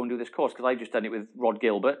just said, go and do this course, because I just done it with Rod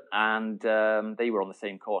Gilbert, and they were on the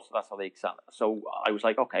same course. So that's how they accepted. So I was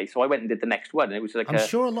like, okay. So I went and did the next one, and it was like I'm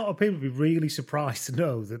sure a lot of people would be really surprised to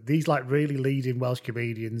know that these like really leading Welsh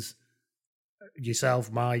comedians, yourself,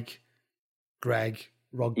 Mike, Greg,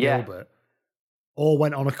 Rod Gilbert, all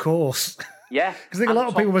went on a course. Yeah, because I think a lot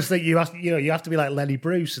of people must think you have to be like Lenny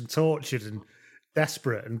Bruce and tortured and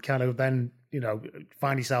desperate and kind of then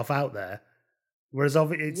find yourself out there. Whereas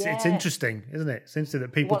it's interesting, isn't it? It's interesting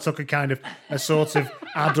that people took a sort of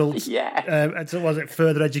adult, was it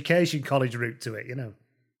further education college route to it,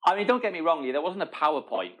 I mean, don't get me wrong, Lee, there wasn't a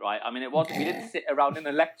PowerPoint, right? I mean, we didn't sit around in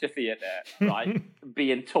a lecture theatre, right,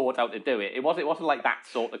 being taught how to do it. It wasn't like that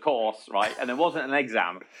sort of course, right? And it wasn't an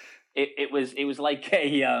exam. It was like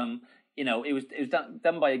a, it was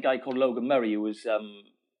done by a guy called Logan Murray, who was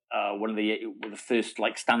one of the first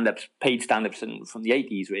like paid stand-ups from the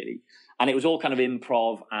 80s, really. And it was all kind of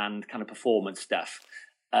improv and kind of performance stuff.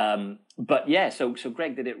 But yeah, so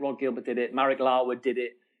Greg did it, Rod Gilbert did it, Marek Larwood did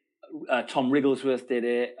it, Tom Wrigglesworth did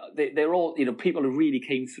it. They're all, people who really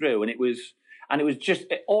came through, and it was just,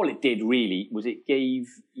 all it did really was it gave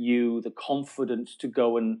you the confidence to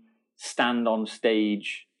go and stand on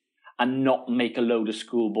stage and not make a load of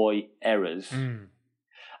schoolboy errors.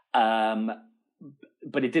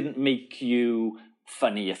 But it didn't make you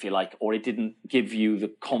funny, if you like, or it didn't give you the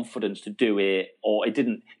confidence to do it, or it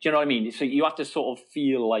didn't, do you know what I mean? So you have to sort of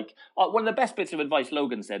feel like, one of the best bits of advice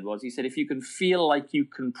Logan said was, he said, if you can feel like you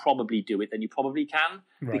can probably do it, then you probably can,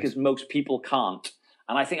 because most people can't.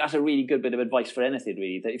 And I think that's a really good bit of advice for anything,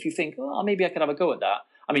 really, that if you think, maybe I could have a go at that.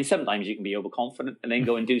 I mean, sometimes you can be overconfident and then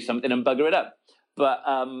go and do something and bugger it up. But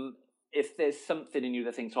if there's something in you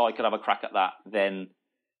that thinks, I could have a crack at that, then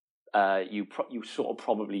you sort of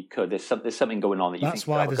probably could. There's something going on that you think. That's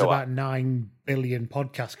why there's about 9 billion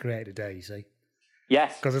podcasts created a day, you see.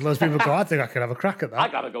 Yes. Because there's loads of people go, I think I could have a crack at that. I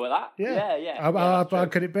could have a go at that. Yeah. How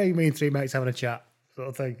could it be? Me and 3 mates having a chat, sort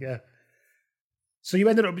of thing, yeah. So you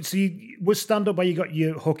ended up, was stand-up where you got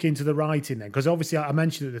your hook into the writing then? Because obviously I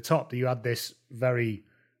mentioned at the top that you had this very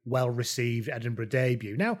well-received Edinburgh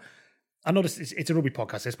debut. Now, I know it's a rugby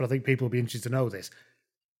podcast, but I think people will be interested to know this.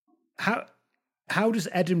 How does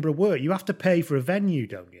Edinburgh work? You have to pay for a venue,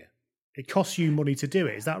 don't you? It costs you money to do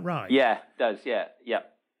it. Is that right? Yeah, it does. Yeah.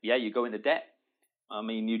 You go into debt. I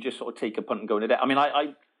mean, you just sort of take a punt and go into debt. I mean,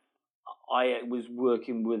 I was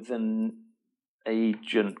working with an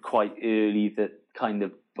agent quite early that kind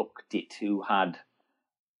of booked it, who had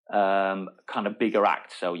kind of bigger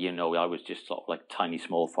acts. So I was just sort of like tiny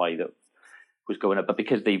small fry that was going up. But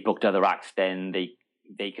because they booked other acts, then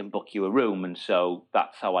they can book you a room, and so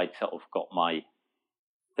that's how I sort of got my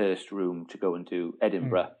first room to go and do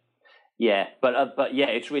Edinburgh. Yeah, but yeah,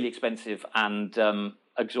 it's really expensive and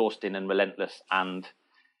exhausting and relentless. And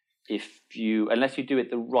unless you do it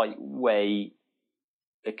the right way,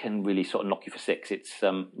 it can really sort of knock you for six. It's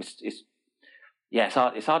hard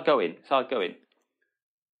going. It's hard going.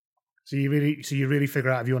 So you really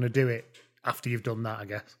figure out if you want to do it after you've done that, I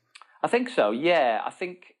guess. I think so. Yeah, I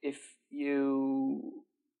think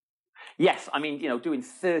yes, I mean, doing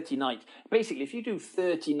 30 nights. Basically, if you do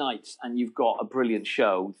 30 nights and you've got a brilliant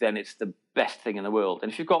show, then it's the best thing in the world.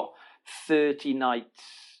 And if you've got 30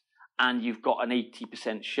 nights and you've got an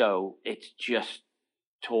 80% show, it's just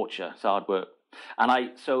torture. It's hard work.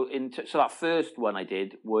 And so that first one I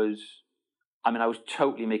did was, I mean, I was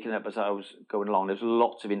totally making it up as I was going along. There's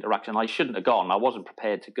lots of interaction. I shouldn't have gone. I wasn't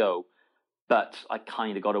prepared to go, but I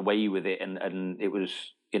kind of got away with it, and it was,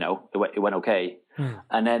 it went okay.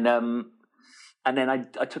 And then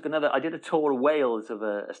I took I did a tour of Wales of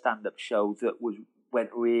a stand-up show that went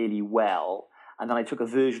really well. And then I took a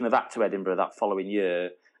version of that to Edinburgh that following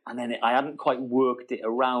year. And then I hadn't quite worked it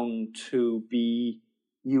around to be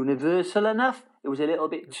universal enough. It was a little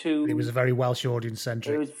bit too... It was a very Welsh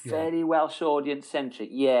audience-centric. It was very Welsh audience-centric,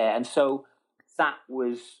 yeah. And so that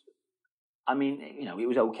was... I mean, it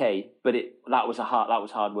was okay, but that was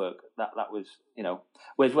hard work. That was,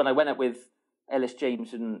 Whereas when I went up with Ellis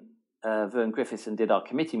James and Vern Griffiths and did our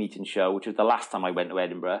committee meeting show, which was the last time I went to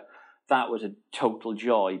Edinburgh, that was a total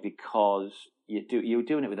joy because you were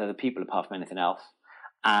doing it with other people apart from anything else,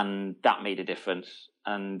 and that made a difference.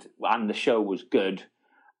 And the show was good,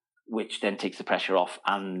 which then takes the pressure off.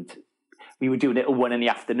 And we were doing it at 1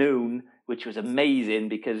 p.m, which was amazing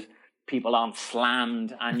because people aren't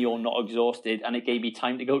slammed and you're not exhausted, and it gave me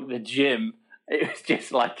time to go to the gym. It was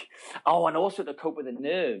just like, and also to cope with the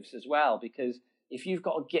nerves as well, because if you've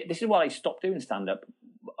got to this is why I stopped doing stand-up.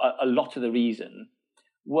 A lot of the reason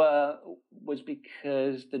was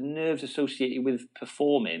because the nerves associated with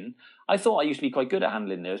performing, I thought I used to be quite good at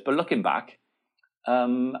handling nerves, but looking back,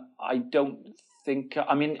 I don't think,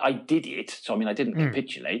 I did it, so I didn't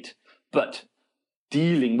capitulate, but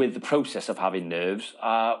dealing with the process of having nerves,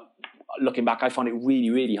 looking back, I found it really,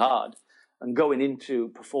 really hard. And going into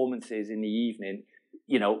performances in the evening,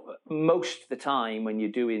 most of the time when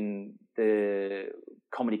you're doing the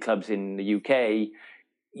comedy clubs in the UK,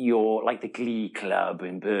 you're like the Glee Club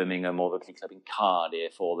in Birmingham or the Glee Club in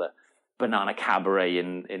Cardiff or the Banana Cabaret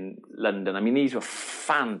in London. These were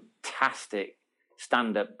fantastic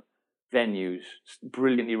stand-up venues,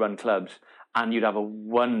 brilliantly run clubs, and you'd have a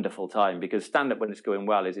wonderful time because stand-up, when it's going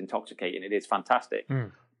well, is intoxicating. It is fantastic.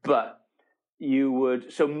 But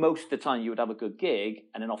so most of the time you would have a good gig,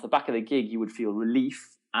 and then off the back of the gig, you would feel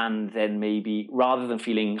relief, and then maybe rather than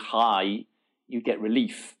feeling high, you get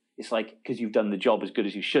relief. It's like, because you've done the job as good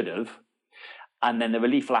as you should have. And then the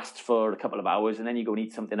relief lasts for a couple of hours, and then you go and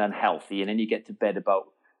eat something unhealthy, and then you get to bed about,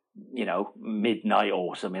 midnight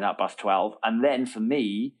or something, at past 12. And then for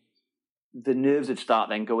me, the nerves would start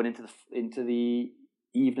then going into the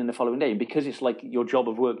evening the following day. And because it's like your job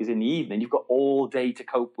of work is in the evening, you've got all day to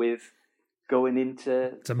cope with going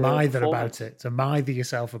into... To mither about it. To mither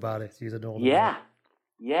yourself about it. Use a normal word.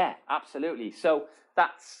 Yeah, absolutely. So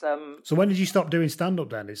that's... So when did you stop doing stand-up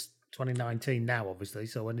then? It's 2019 now, obviously.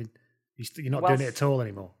 So when you're not doing it at all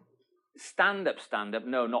anymore? Stand-up,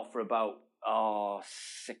 no, not for about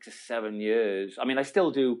 6 or 7 years. I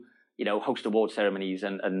still do, host award ceremonies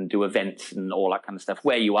and do events and all that kind of stuff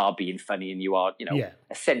where you are being funny and you are,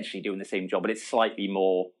 essentially doing the same job, but it's slightly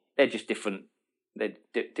more, they're just different,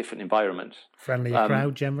 different environments. Friendlier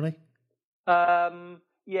crowd generally?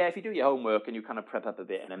 Yeah, if you do your homework and you kind of prep up a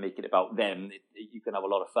bit and then make it about them, you can have a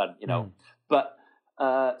lot of fun, But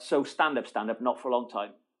so stand-up, not for a long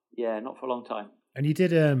time. Yeah, not for a long time. And you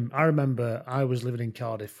did, I remember I was living in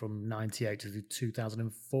Cardiff from 98 to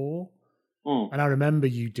 2004. And I remember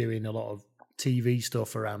you doing a lot of TV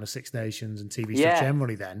stuff around the Six Nations and TV stuff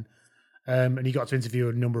generally then. And you got to interview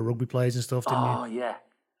a number of rugby players and stuff, didn't you? Oh, yeah.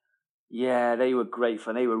 Yeah, they were great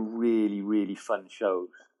fun. They were really, really fun shows.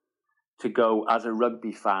 To go as a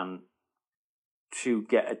rugby fan to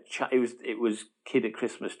get it was kid at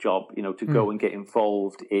Christmas job, to go and get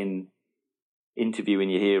involved in interviewing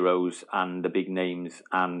your heroes and the big names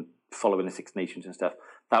and following the Six Nations and stuff.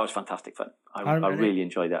 That was fantastic fun. I really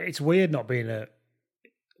enjoyed that. It's weird not being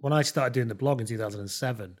when I started doing the blog in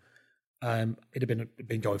 2007, it had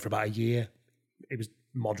been going for about a year. It was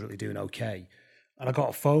moderately doing okay. And I got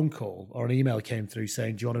a phone call or an email came through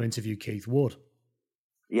saying, "Do you want to interview Keith Wood?"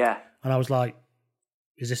 Yeah. And I was like,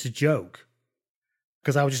 is this a joke?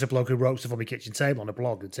 Because I was just a bloke who wrote stuff on my kitchen table on a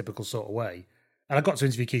blog, the typical sort of way. And I got to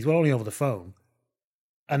interview Keith, only over the phone.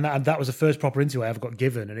 And that was the first proper interview I ever got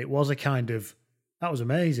given. And it was that was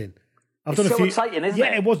amazing. It's so exciting, isn't it?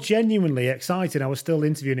 Yeah, it was genuinely exciting. I was still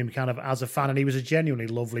interviewing him kind of as a fan, and he was a genuinely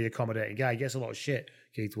lovely, accommodating guy. He gets a lot of shit,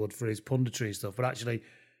 Keith Wood, for his punditry and stuff, but actually,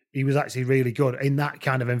 he was actually really good. In that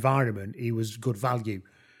kind of environment, he was good value.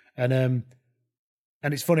 And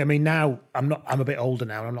it's funny. Now I'm a bit older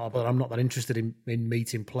now. I'm not that interested in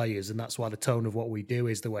meeting players, and that's why the tone of what we do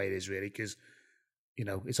is the way it is, really. Because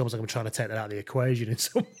it's almost like I'm trying to take that out of the equation in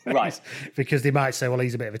some ways. Right? Because they might say, "Well,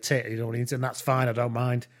 he's a bit of a tit," and that's fine. I don't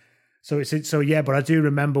mind. But I do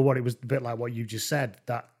remember what it was a bit like what you just said,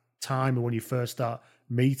 that time when you first start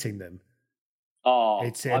meeting them. Oh,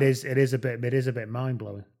 it is a bit mind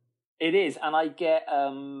blowing. It is, and I get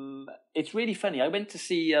it's really funny. I went to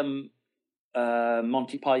see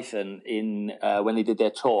Monty Python in when they did their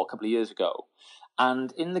tour a couple of years ago,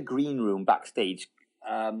 and in the green room backstage,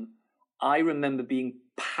 I remember being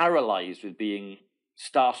paralyzed with being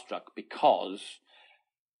starstruck because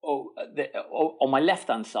on my left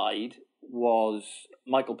hand side was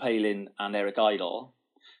Michael Palin and Eric Idle.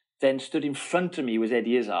 Then stood in front of me was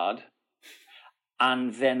Eddie Izzard.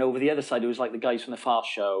 And then over the other side, it was like the guys from the Fast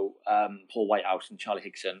Show, Paul Whitehouse and Charlie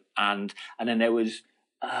Higson. And then there was,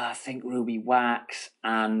 I think, Ruby Wax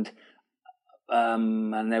and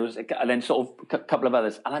there was, and then sort of a couple of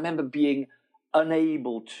others. And I remember being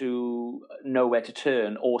unable to know where to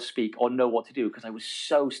turn or speak or know what to do because I was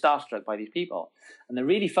so starstruck by these people. And the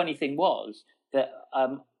really funny thing was that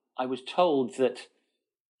I was told that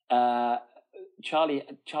Charlie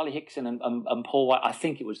Higson and Paul White, I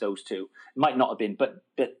think it was those two. It might not have been, but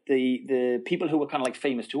the people who were kind of like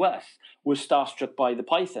famous to us were starstruck by the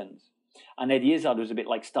Pythons. And Eddie Izzard was a bit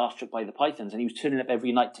like starstruck by the Pythons, and he was turning up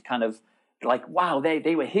every night to kind of like, wow,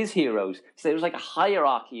 they were his heroes. So there was like a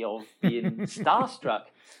hierarchy of being starstruck.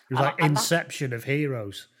 It was like Inception of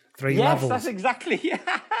heroes. 3 levels. Yes, that's exactly, yeah.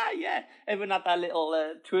 Everyone had that little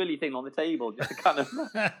twirly thing on the table just to kind of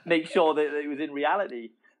make sure that it was in reality.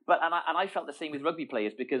 But I felt the same with rugby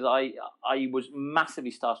players because I was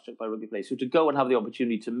massively starstruck by rugby players. So to go and have the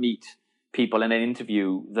opportunity to meet people and then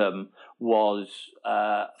interview them was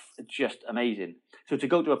just amazing. So to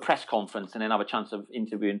go to a press conference and then have a chance of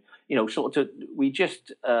interviewing, we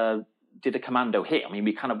just did a commando hit. I mean,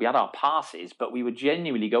 we had our passes, but we were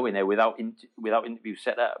genuinely going there without interviews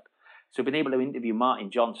set up. So being able to interview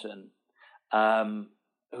Martin Johnson,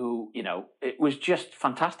 who, it was just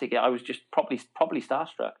fantastic. I was just probably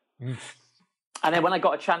starstruck. Mm. And then when I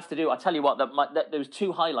got a chance to do, I tell you what, there was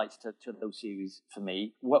 2 highlights to those series for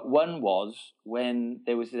me. One was when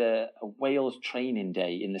there was a Wales training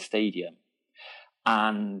day in the stadium,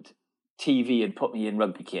 and TV had put me in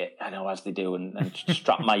rugby kit, I know, as they do, and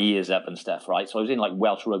strapped my ears up and stuff, right? So I was in like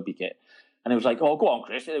Welsh rugby kit. And it was like, oh, go on,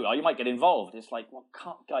 Chris, there we are, you might get involved. It's like, well,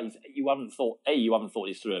 guys, you haven't thought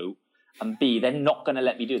this through. And B, they're not going to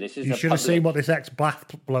let me do this. You should have seen what this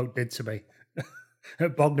ex-Bath bloke did to me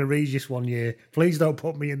at Bognor Regis one year. Please don't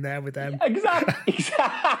put me in there with them. Exactly.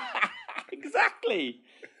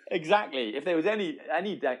 If there was any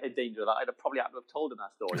danger of that, I'd probably have told them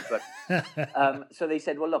that story. But so they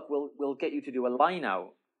said, well, look, we'll get you to do a line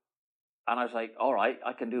out. And I was like, all right,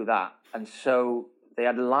 I can do that. And so they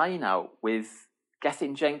had a line out with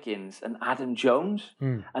Gethin Jenkins and Adam Jones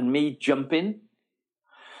and me jumping.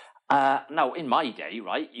 Now, in my day,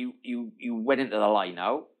 right, you went into the line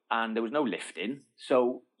out and there was no lifting.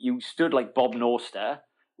 So you stood like Bob Norster,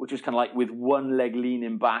 which was kind of like with one leg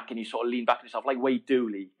leaning back, and you sort of lean back on yourself like Wade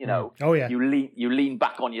Dooley, Oh, yeah. You lean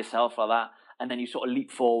back on yourself like that, and then you sort of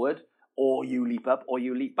leap forward, or you leap up, or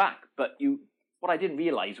you leap back. But what I didn't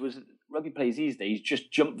realise was rugby players these days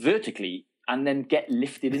just jump vertically and then get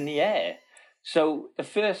lifted in the air. So the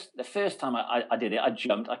first time I did it, I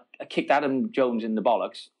jumped. I kicked Adam Jones in the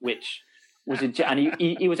bollocks, which was and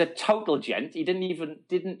he was a total gent. He didn't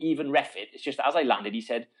even ref it. It's just as I landed, he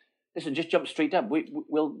said, "Listen, just jump straight up.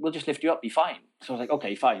 We'll just lift you up. Be fine." So I was like,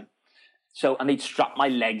 "Okay, fine." So and they'd strapped my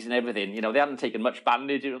legs and everything. They hadn't taken much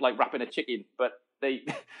bandage. It was like wrapping a chicken. But they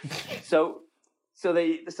so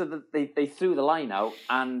they threw the line out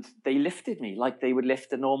and they lifted me like they would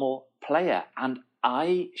lift a normal player, and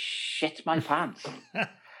I shit my pants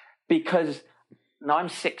because now I'm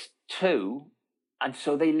 6'2", and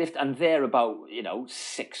so they lift, and they're about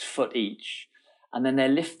 6 foot each, and then they're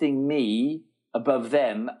lifting me above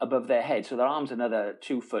them, above their head, so their arms another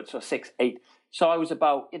 2 foot, so 6, 8. So I was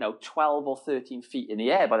about 12 or 13 feet in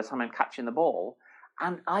the air by the time I'm catching the ball,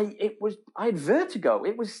 and I had vertigo.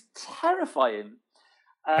 It was terrifying.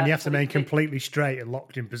 And you have to remain completely straight and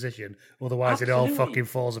locked in position, otherwise Absolutely. It all fucking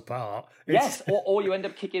falls apart. Yes, or you end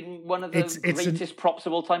up kicking one of the greatest props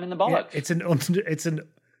of all time in the bollocks. Yeah,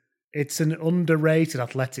 it's an underrated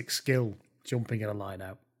athletic skill, jumping in a line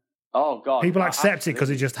out. Oh God! People accept it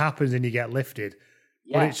because it just happens and you get lifted,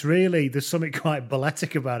 but it's really there's something quite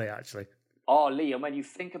balletic about it, actually. Oh, Lee, and when you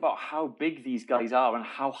think about how big these guys are and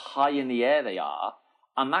how high in the air they are,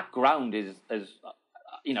 and that ground is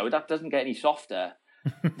that doesn't get any softer.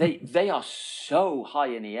 They are so high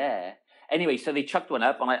in the air. Anyway, so they chucked one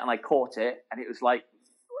up and I caught it, and it was like,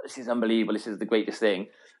 this is unbelievable. This is the greatest thing.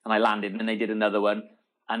 And I landed, and then they did another one,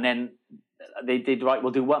 and then they did right.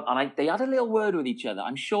 We'll do one, and they had a little word with each other.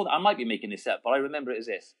 I'm sure that I might be making this up, but I remember it as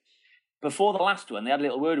this. before the last one, they had a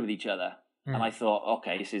little word with each other. And I thought,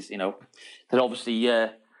 okay, this is, they're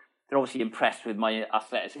obviously impressed with my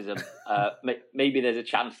athleticism. Maybe there's a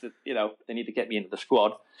chance that, they need to get me into the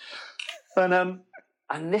squad.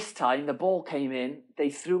 And this time the ball came in, they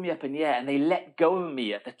threw me up in the air and they let go of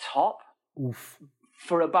me at the top. Oof.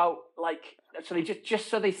 For about so they just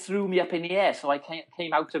so they threw me up in the air. So I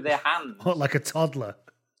came out of their hands. What, like a toddler?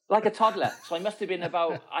 Like a toddler. So I must have been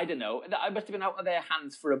about, I don't know, I must have been out of their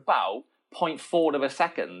hands for about 0.4 of a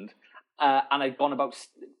second. And I'd gone about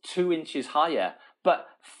 2 inches higher. But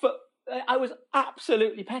I was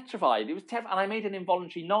absolutely petrified. It was terrifying. And I made an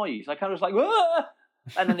involuntary noise. I kind of was like, "Whoa!"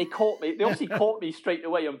 And then they caught me. They obviously caught me straight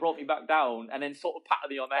away and brought me back down and then sort of patted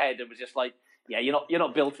me on the head and was just like, yeah, you're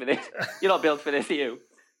not built for this. You're not built for this, are you?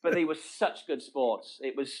 But they were such good sports.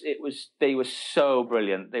 They were so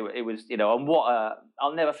brilliant. It was, and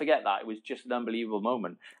I'll never forget that. It was just an unbelievable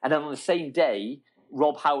moment. And then on the same day,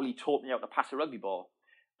 Rob Howley taught me how to pass a rugby ball.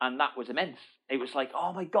 And that was immense. It was like,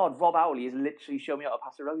 oh my God, Rob Howley has literally shown me how to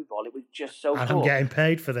pass a rugby ball. It was just so cool. And I'm getting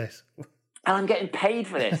paid for this. And I'm getting paid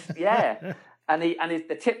for this, yeah.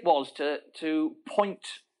 The tip was to point,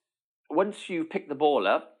 once you pick the ball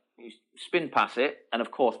up, you spin pass it. And of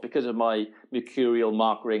course, because of my mercurial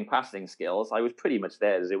markering passing skills, I was pretty much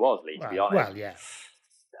there as it was, Lee, to be honest. Well, yeah.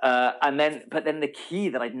 But then the key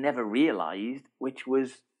that I'd never realised, which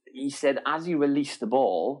was, he said, as you release the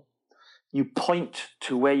ball, you point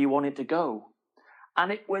to where you want it to go.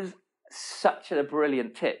 And it was such a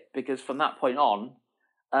brilliant tip because from that point on,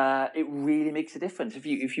 it really makes a difference if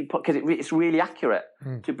you put, because it's really accurate.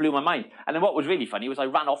 It blew my mind. And then what was really funny was I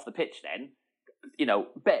ran off the pitch then,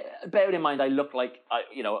 bearing in mind I look like, a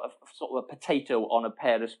sort of a potato on a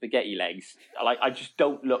pair of spaghetti legs. Like I just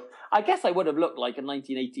don't look, I guess I would have looked like a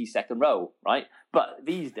 1980s second row, right? But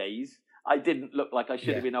these days, I didn't look like I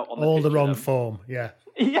should have been out on the pitch. All the wrong form, yeah.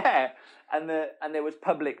 Yeah. And there was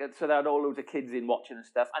public, so there had all loads of kids in watching and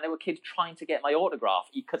stuff, and there were kids trying to get my autograph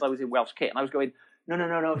because I was in Welsh kit, and I was going, no,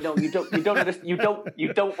 you don't understand, you don't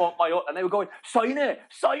want my autograph, and they were going, sign it,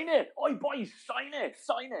 oi boys, sign it,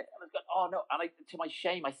 and I was going, oh no, and to my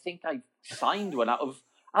shame, I think I signed one out of.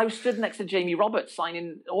 I was stood next to Jamie Roberts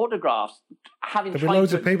signing autographs, There'll be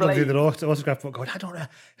loads of people who do their autograph book going, I don't know,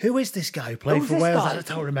 who is this guy who played for Wales? I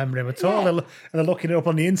don't remember him at all. And they're looking it up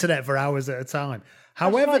on the internet for hours at a time.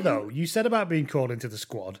 However, though, you said about being called into the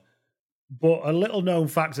squad, but a little known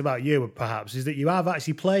fact about you, perhaps, is that you have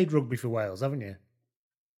actually played rugby for Wales, haven't you?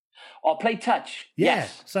 Oh, played touch. Yeah,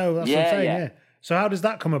 yes. So that's what I'm saying, yeah. So how does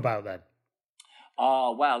that come about then?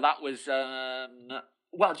 Oh, well, that was...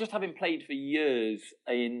 just having played for years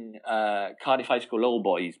in Cardiff High School Old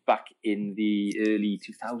Boys back in the early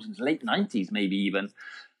 2000s, late 90s maybe even.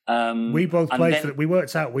 We both played we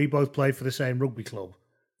worked out we both played for the same rugby club.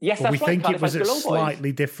 Yes, but that's we think Cardiff it was at Old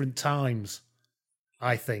slightly Boys. different times,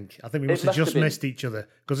 I think we must have just missed each other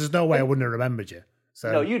because there's no way I wouldn't have remembered you.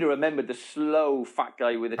 So no, you'd have remembered the slow fat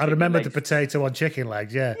guy with the I remembered legs. The potato on chicken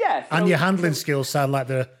legs, yeah. Yeah. And your handling skills sound like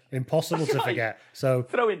they're impossible to forget. So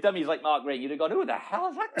throwing dummies like Mark Ray, you'd have gone, who the hell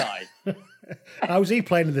is that guy? How's he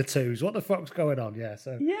playing in the twos? What the fuck's going on? Yeah,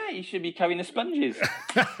 so yeah, he should be carrying the sponges.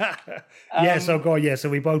 So go on, so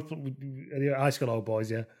we both high school Old Boys,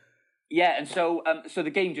 yeah. Yeah, and so the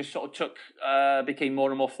game just sort of became more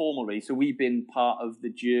and more formal, really. So we've been part of the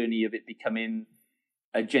journey of it becoming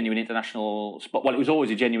a genuine international sport. Well, it was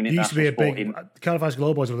always a genuine international sport. It used to be a big... Cardiff High School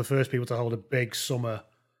Old Boys were the first people to hold a big summer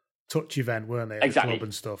touch event, weren't they? At exactly. The club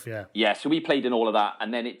and stuff, yeah. Yeah, so we played in all of that,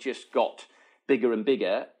 and then it just got bigger and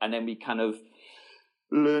bigger, and then we kind of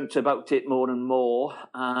learnt about it more and more,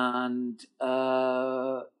 and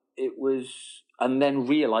it was... And then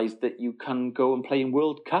realised that you can go and play in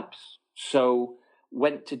World Cups. So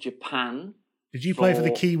went to Japan. Did you play for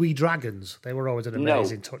the Kiwi Dragons? They were always an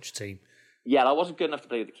amazing touch team. Yeah, I wasn't good enough to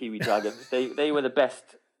play with the Kiwi Dragons. they were the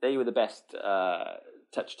best. They were the best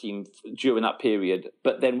touch team during that period.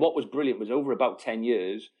 But then what was brilliant was over about 10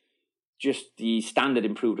 years, just the standard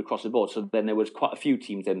improved across the board. So then there was quite a few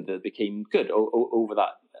teams then that became good over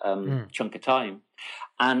that chunk of time.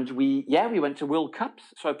 And we went to World Cups.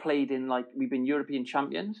 So I played in we've been European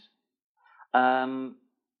champions. So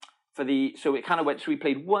it kind of went. So we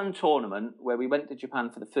played one tournament where we went to Japan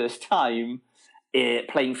for the first time,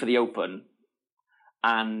 playing for the Open,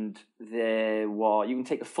 and you can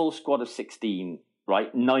take a full squad of 16,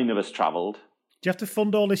 right? 9 of us travelled. Do you have to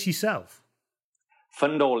fund all this yourself?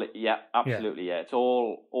 Fund all it, yeah, absolutely, yeah. It's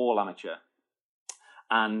all amateur,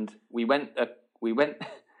 and we went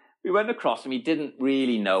across, and we didn't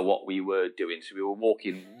really know what we were doing, so we were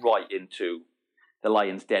walking right into the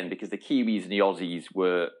Lion's Den because the Kiwis and the Aussies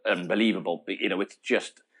were unbelievable. But, it's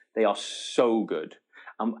just, they are so good.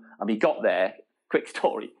 And we got there, quick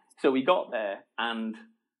story. So we got there and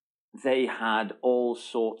they had all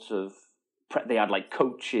sorts of, they had like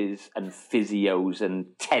coaches and physios and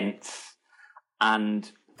tents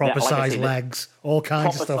and proper size legs, all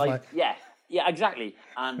kinds of stuff like. Yeah, exactly.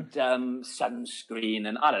 And sunscreen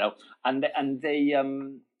and I don't know. And they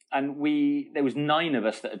there was 9 of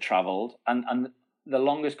us that had travelled, and the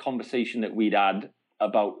longest conversation that we'd had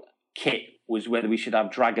about kit was whether we should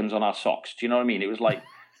have dragons on our socks. Do you know what I mean? It was like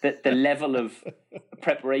the level of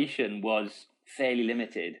preparation was fairly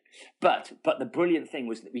limited. But the brilliant thing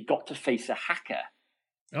was that we got to face a hacker.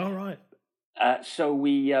 All right. So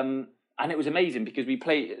we and it was amazing because we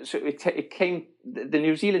played. So it came. The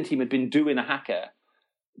New Zealand team had been doing a hacker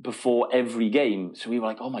before every game, so we were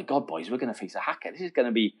like, "Oh my god, boys, we're going to face a hacker. This is going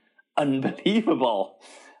to be unbelievable."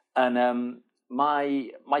 And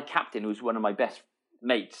my captain, who's one of my best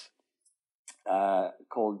mates,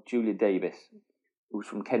 called Julian Davis, who's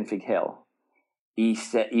from Kenfig Hill. He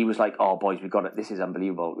said he was like, "Oh, boys, we got it. This is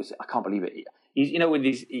unbelievable. I can't believe it." He's, you know, when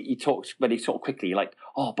he talks quickly, like,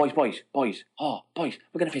 "Oh, boys, oh, boys,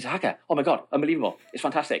 we're going to face a hacker. Oh my god, unbelievable! It's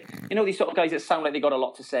fantastic." You know, these sort of guys that sound like they got a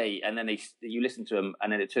lot to say, and then you listen to them,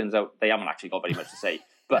 and then it turns out they haven't actually got very much to say,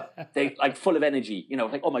 but they like full of energy. You know,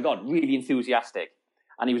 like, "Oh my god, really enthusiastic."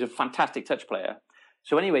 And he was a fantastic touch player.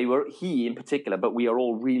 So anyway, he in particular, but we are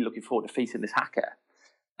all really looking forward to facing this hacker.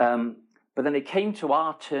 But then it came to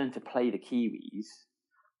our turn to play the Kiwis,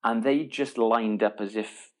 and they just lined up as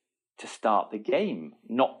if to start the game,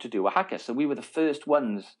 not to do a hacker. So we were the first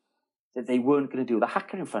ones that they weren't going to do the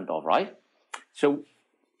hacker in front of, right? So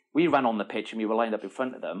we ran on the pitch and we were lined up in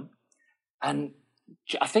front of them. And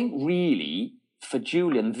I think really, for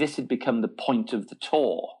Julian, this had become the point of the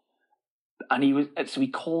tour. And so he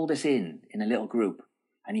called us in a little group,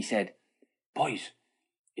 and he said, "Boys,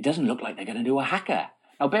 it doesn't look like they're going to do a hacker."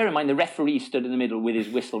 Now, bear in mind, the referee stood in the middle with his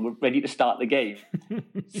whistle, ready to start the game.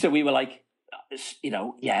 So we were like,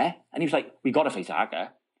 yeah. And he was like, "We got to face a hacker."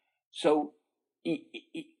 So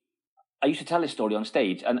I used to tell this story on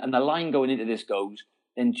stage, and the line going into this goes,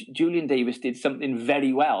 then Julian Davis did something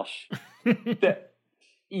very Welsh. That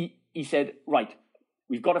he said, "Right,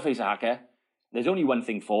 we've got to face a hacker. There's only one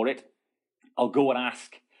thing for it. I'll go and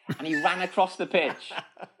ask." And he ran across the pitch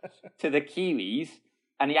to the Kiwis,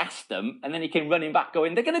 and he asked them, and then he came running back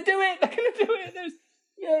going, "They're going to do it! They're going to do it!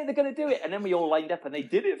 They're going to do it!" And then we all lined up, and they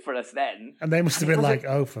did it for us then. And they must have been like,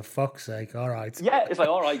 "Oh, for fuck's sake, all right." Yeah, it's like,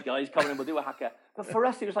 "All right, guys, come on in, we'll do a hacker." But for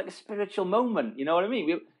us, it was like a spiritual moment, you know what I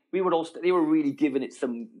mean? We were all, they were really giving it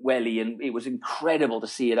some welly, and it was incredible to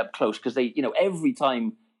see it up close, because they, you know, every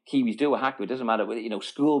time Kiwis do a hacker, it doesn't matter whether, you know,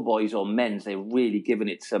 schoolboys or men's, they're really giving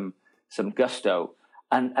it some gusto.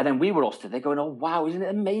 And then we were all stood there going, "Oh wow, isn't it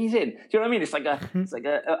amazing?" Do you know what I mean? It's like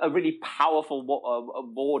a really powerful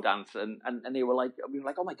war dance, and they were like, we were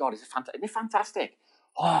like, "Oh my god, isn't it fantastic?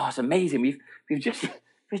 Oh, it's amazing. We've just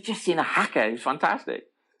seen a hacker. It was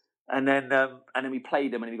fantastic." And then we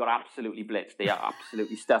played them, and we got absolutely blitzed. They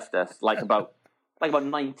absolutely stuffed us like about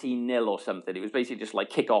 19-0 or something. It was basically just like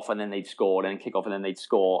kick off and then they'd score, and then kick off and then they'd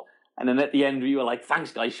score. And then at the end, we were like,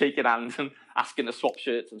 "Thanks, guys," shaking hands and asking to swap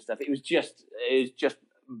shirts and stuff. It was just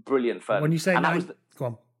brilliant fun. When you say go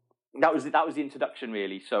on. That was the introduction,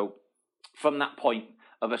 really. So from that point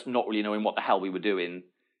of us not really knowing what the hell we were doing,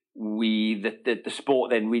 the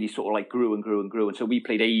sport then really sort of like grew and grew and grew. And so we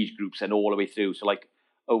played age groups and all the way through. So like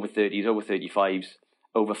over 30s, over 35s,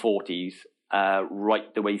 over 40s,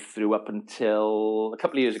 right the way through up until a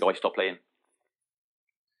couple of years ago I stopped playing.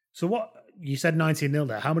 So what you said 19-0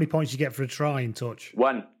 there. How many points did you get for a try in touch?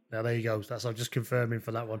 1. Now there you go. That's I'm just confirming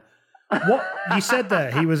for that one. What you said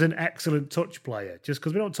there, he was an excellent touch player. Just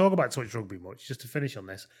because we don't talk about touch rugby much, just to finish on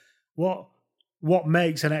this, what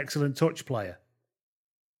makes an excellent touch player?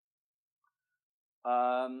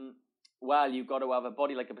 Well, you've got to have a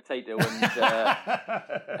body like a potato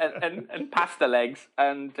and pasta legs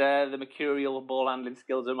and the mercurial ball handling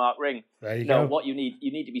skills of Mark Ring. There you go. What you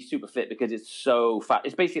need to be super fit because it's so fat.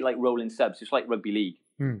 It's basically like rolling subs. It's like rugby league.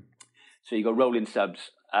 So you go rolling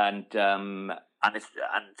subs and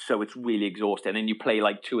so it's really exhausting. And you play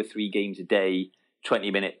like 2 or 3 games a day,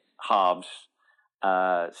 20-minute halves.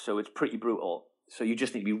 So it's pretty brutal. So you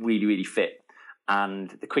just need to be really, really fit. And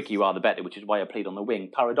the quicker you are, the better, which is why I played on the wing.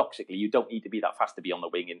 Paradoxically, you don't need to be that fast to be on the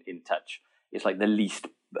wing in touch. It's like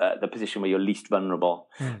the position where you're least vulnerable.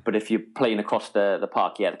 But if you're playing across the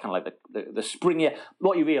park, yeah, kind of like the springy.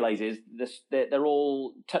 What you realise is they're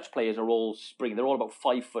all, touch players are all springy. They're all about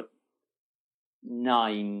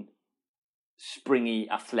 5'9", springy,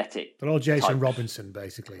 athletic. They're all Jason types. Robinson,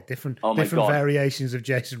 basically. Different variations of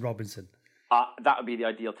Jason Robinson. That would be the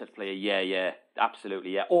ideal touch player. Yeah,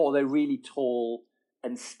 absolutely, yeah. Or they're really tall,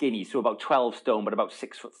 and skinny, so about 12 stone, but about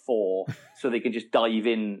 6'4", so they can just dive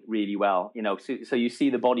in really well. You know, so you see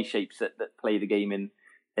the body shapes that play the game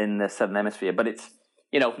in the Southern Hemisphere, but it's,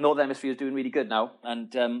 you know, Northern Hemisphere is doing really good now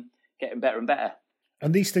and getting better and better.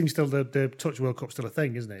 And these things still, the Touch World Cup's still a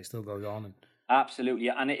thing, isn't it? It still goes on. Absolutely,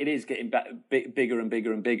 and it is getting bigger and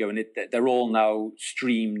bigger and bigger, and they're all now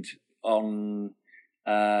streamed on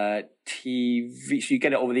TV, so you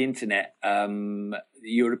get it over the internet. The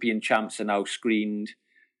European champs are now screened.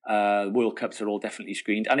 World Cups are all definitely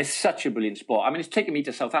screened, and it's such a brilliant sport. I mean, it's taken me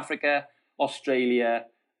to South Africa, Australia,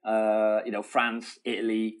 France,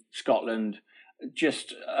 Italy, Scotland,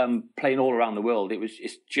 just playing all around the world.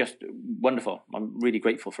 It's just wonderful. I'm really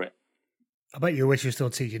grateful for it. I bet you wish you were still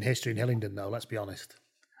teaching history in Hillingdon, though. Let's be honest.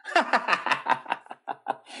 Just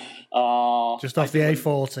off the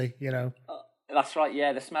A40, you know. That's right,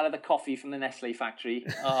 yeah. The smell of the coffee from the Nestle factory.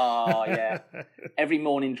 Oh, yeah. Every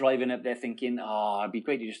morning driving up there thinking, it'd be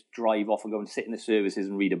great to just drive off and go and sit in the services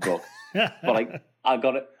and read a book. But I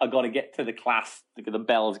got to get to the class because the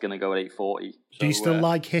bell's going to go at 8:40. So, do you still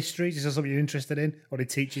like history? Is that something you're interested in? Or did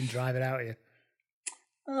teaching drive it out of you?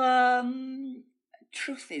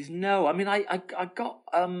 Truth is, no. I mean, I got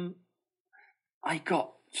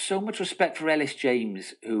so much respect for Ellis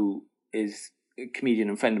James, who is a comedian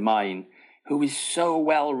and friend of mine, who is so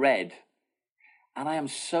well read, and I am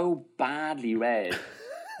so badly read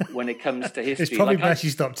when it comes to history. It's probably best you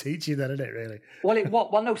stop teaching then, isn't it, really?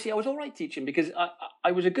 Well, no, see, I was all right teaching because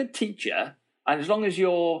I was a good teacher, and as long as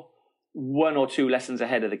you're 1 or 2 lessons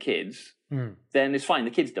ahead of the kids, then it's fine.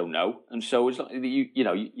 The kids don't know, and so it's not,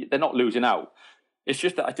 they're not losing out. It's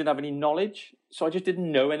just that I didn't have any knowledge, so I just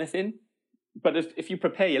didn't know anything. But if you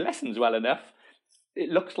prepare your lessons well enough, it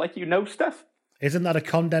looks like you know stuff. Isn't that a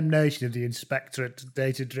condemnation of the inspectorate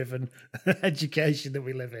data-driven education that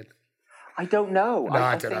we live in? I don't know. No,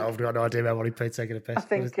 I don't know. I've got no idea about what he paid taking a piss. I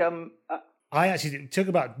think... I actually talk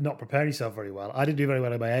about not preparing yourself very well. I didn't do very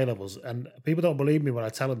well in my A-levels, and people don't believe me when I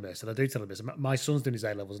tell them this, and I do tell them this. My son's doing his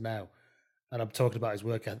A-levels now, and I'm talking about his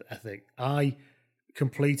work ethic. I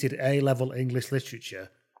completed A-level English literature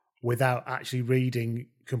without actually reading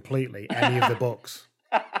completely any of the books.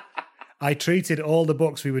 I treated all the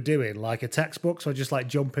books we were doing like a textbook, so I just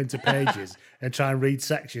jump into pages and try and read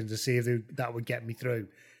sections to see if that would get me through.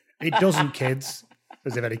 It doesn't, kids,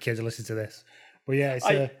 as if any kids are listening to this. But yeah, it's...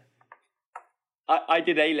 I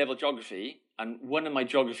did A-level geography, and one of my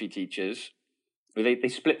geography teachers, they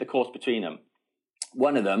split the course between them.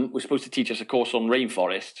 One of them was supposed to teach us a course on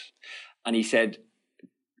rainforests, and he said,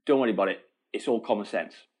 "Don't worry about it. It's all common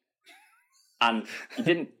sense." And he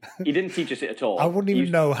didn't teach us it at all. I wouldn't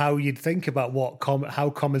even know how you'd think about how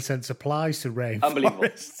common sense applies to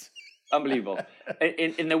rainforests. Unbelievable.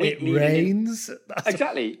 In the week it rains.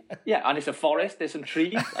 Exactly. Yeah, and it's a forest. There's some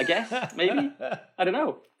trees, I guess. Maybe. I don't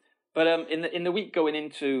know. But in the week going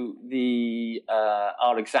into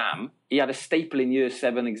our exam, he had us stapling Year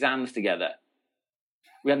 7 exams together.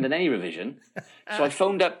 We hadn't done any revision, so I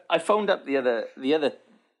phoned up the other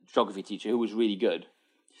geography teacher who was really good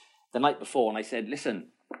the night before, and I said,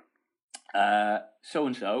 "Listen, so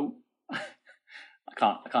and so, I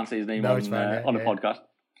can't say his name on a podcast.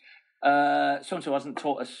 So and so hasn't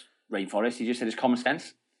taught us rainforest. He just said it's common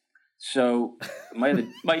sense." So my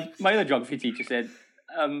other geography teacher said,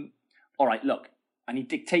 "All right, look," and he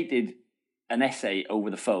dictated an essay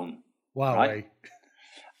over the phone. Wow. Right?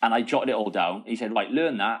 And I jotted it all down. He said, "Right,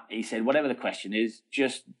 learn that." He said, "Whatever the question is,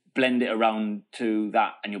 just blend it around to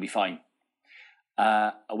that, and you'll be fine."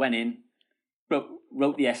 I went in,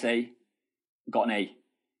 wrote the essay, got an A.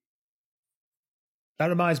 That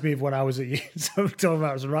reminds me of when I was at uni. So I'm talking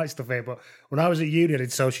about some right stuff here, but when I was at uni, I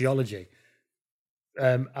did sociology,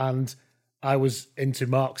 and I was into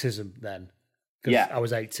Marxism then. Because I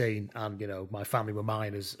was 18, and my family were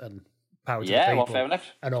miners and power to the people. Yeah, well, fair enough.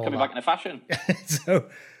 And all coming that. back into fashion.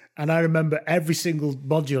 And I remember every single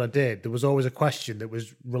module I did, there was always a question that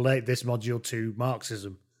was relate this module to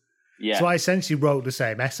Marxism. Yeah. So I essentially wrote the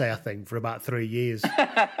same essay, I think, for about 3 years.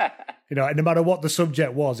 And no matter what the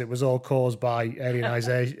subject was, it was all caused by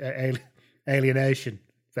alienation,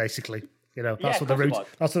 basically. That's what the root.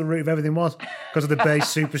 That's what the root of everything was, because of the base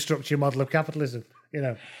superstructure model of capitalism.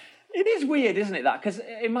 It is weird, isn't it? That because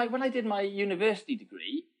when I did my university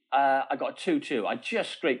degree, I got a 2-2. I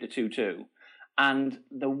just scraped a 2-2, and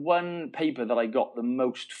the one paper that I got the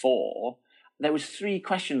most for, there was 3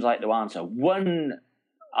 questions I had to answer. One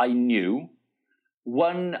I knew,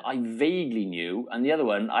 one I vaguely knew, and the other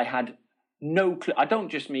one I had no clue. I don't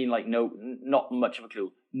just mean not much of a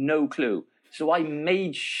clue, no clue. So I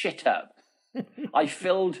made shit up. I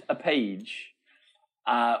filled a page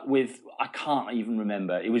I can't even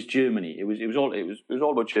remember. It was Germany. It was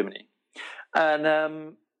all about Germany, and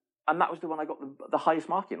that was the one I got the highest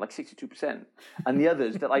mark in, like 62%. And the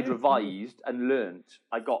others that I'd revised and learnt,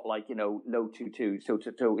 I got like low 2.2.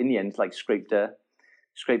 So in the end, like scraped a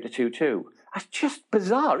 2.2. That's just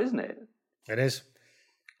bizarre, isn't it? It is.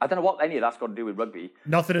 I don't know what any of that's got to do with rugby.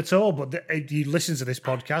 Nothing at all, but you listen to this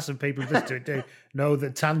podcast and people who listen to it do know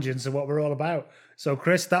that tangents are what we're all about. So,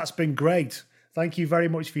 Chris, that's been great. Thank you very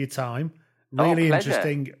much for your time. Really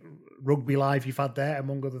interesting rugby life you've had there,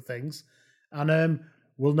 among other things. And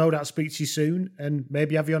we'll no doubt speak to you soon and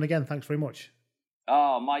maybe have you on again. Thanks very much.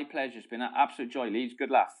 Oh, my pleasure. It's been an absolute joy, Leeds. Good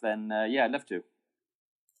laugh. Then, I'd love to.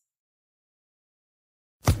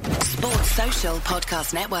 Sports Social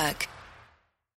Podcast Network.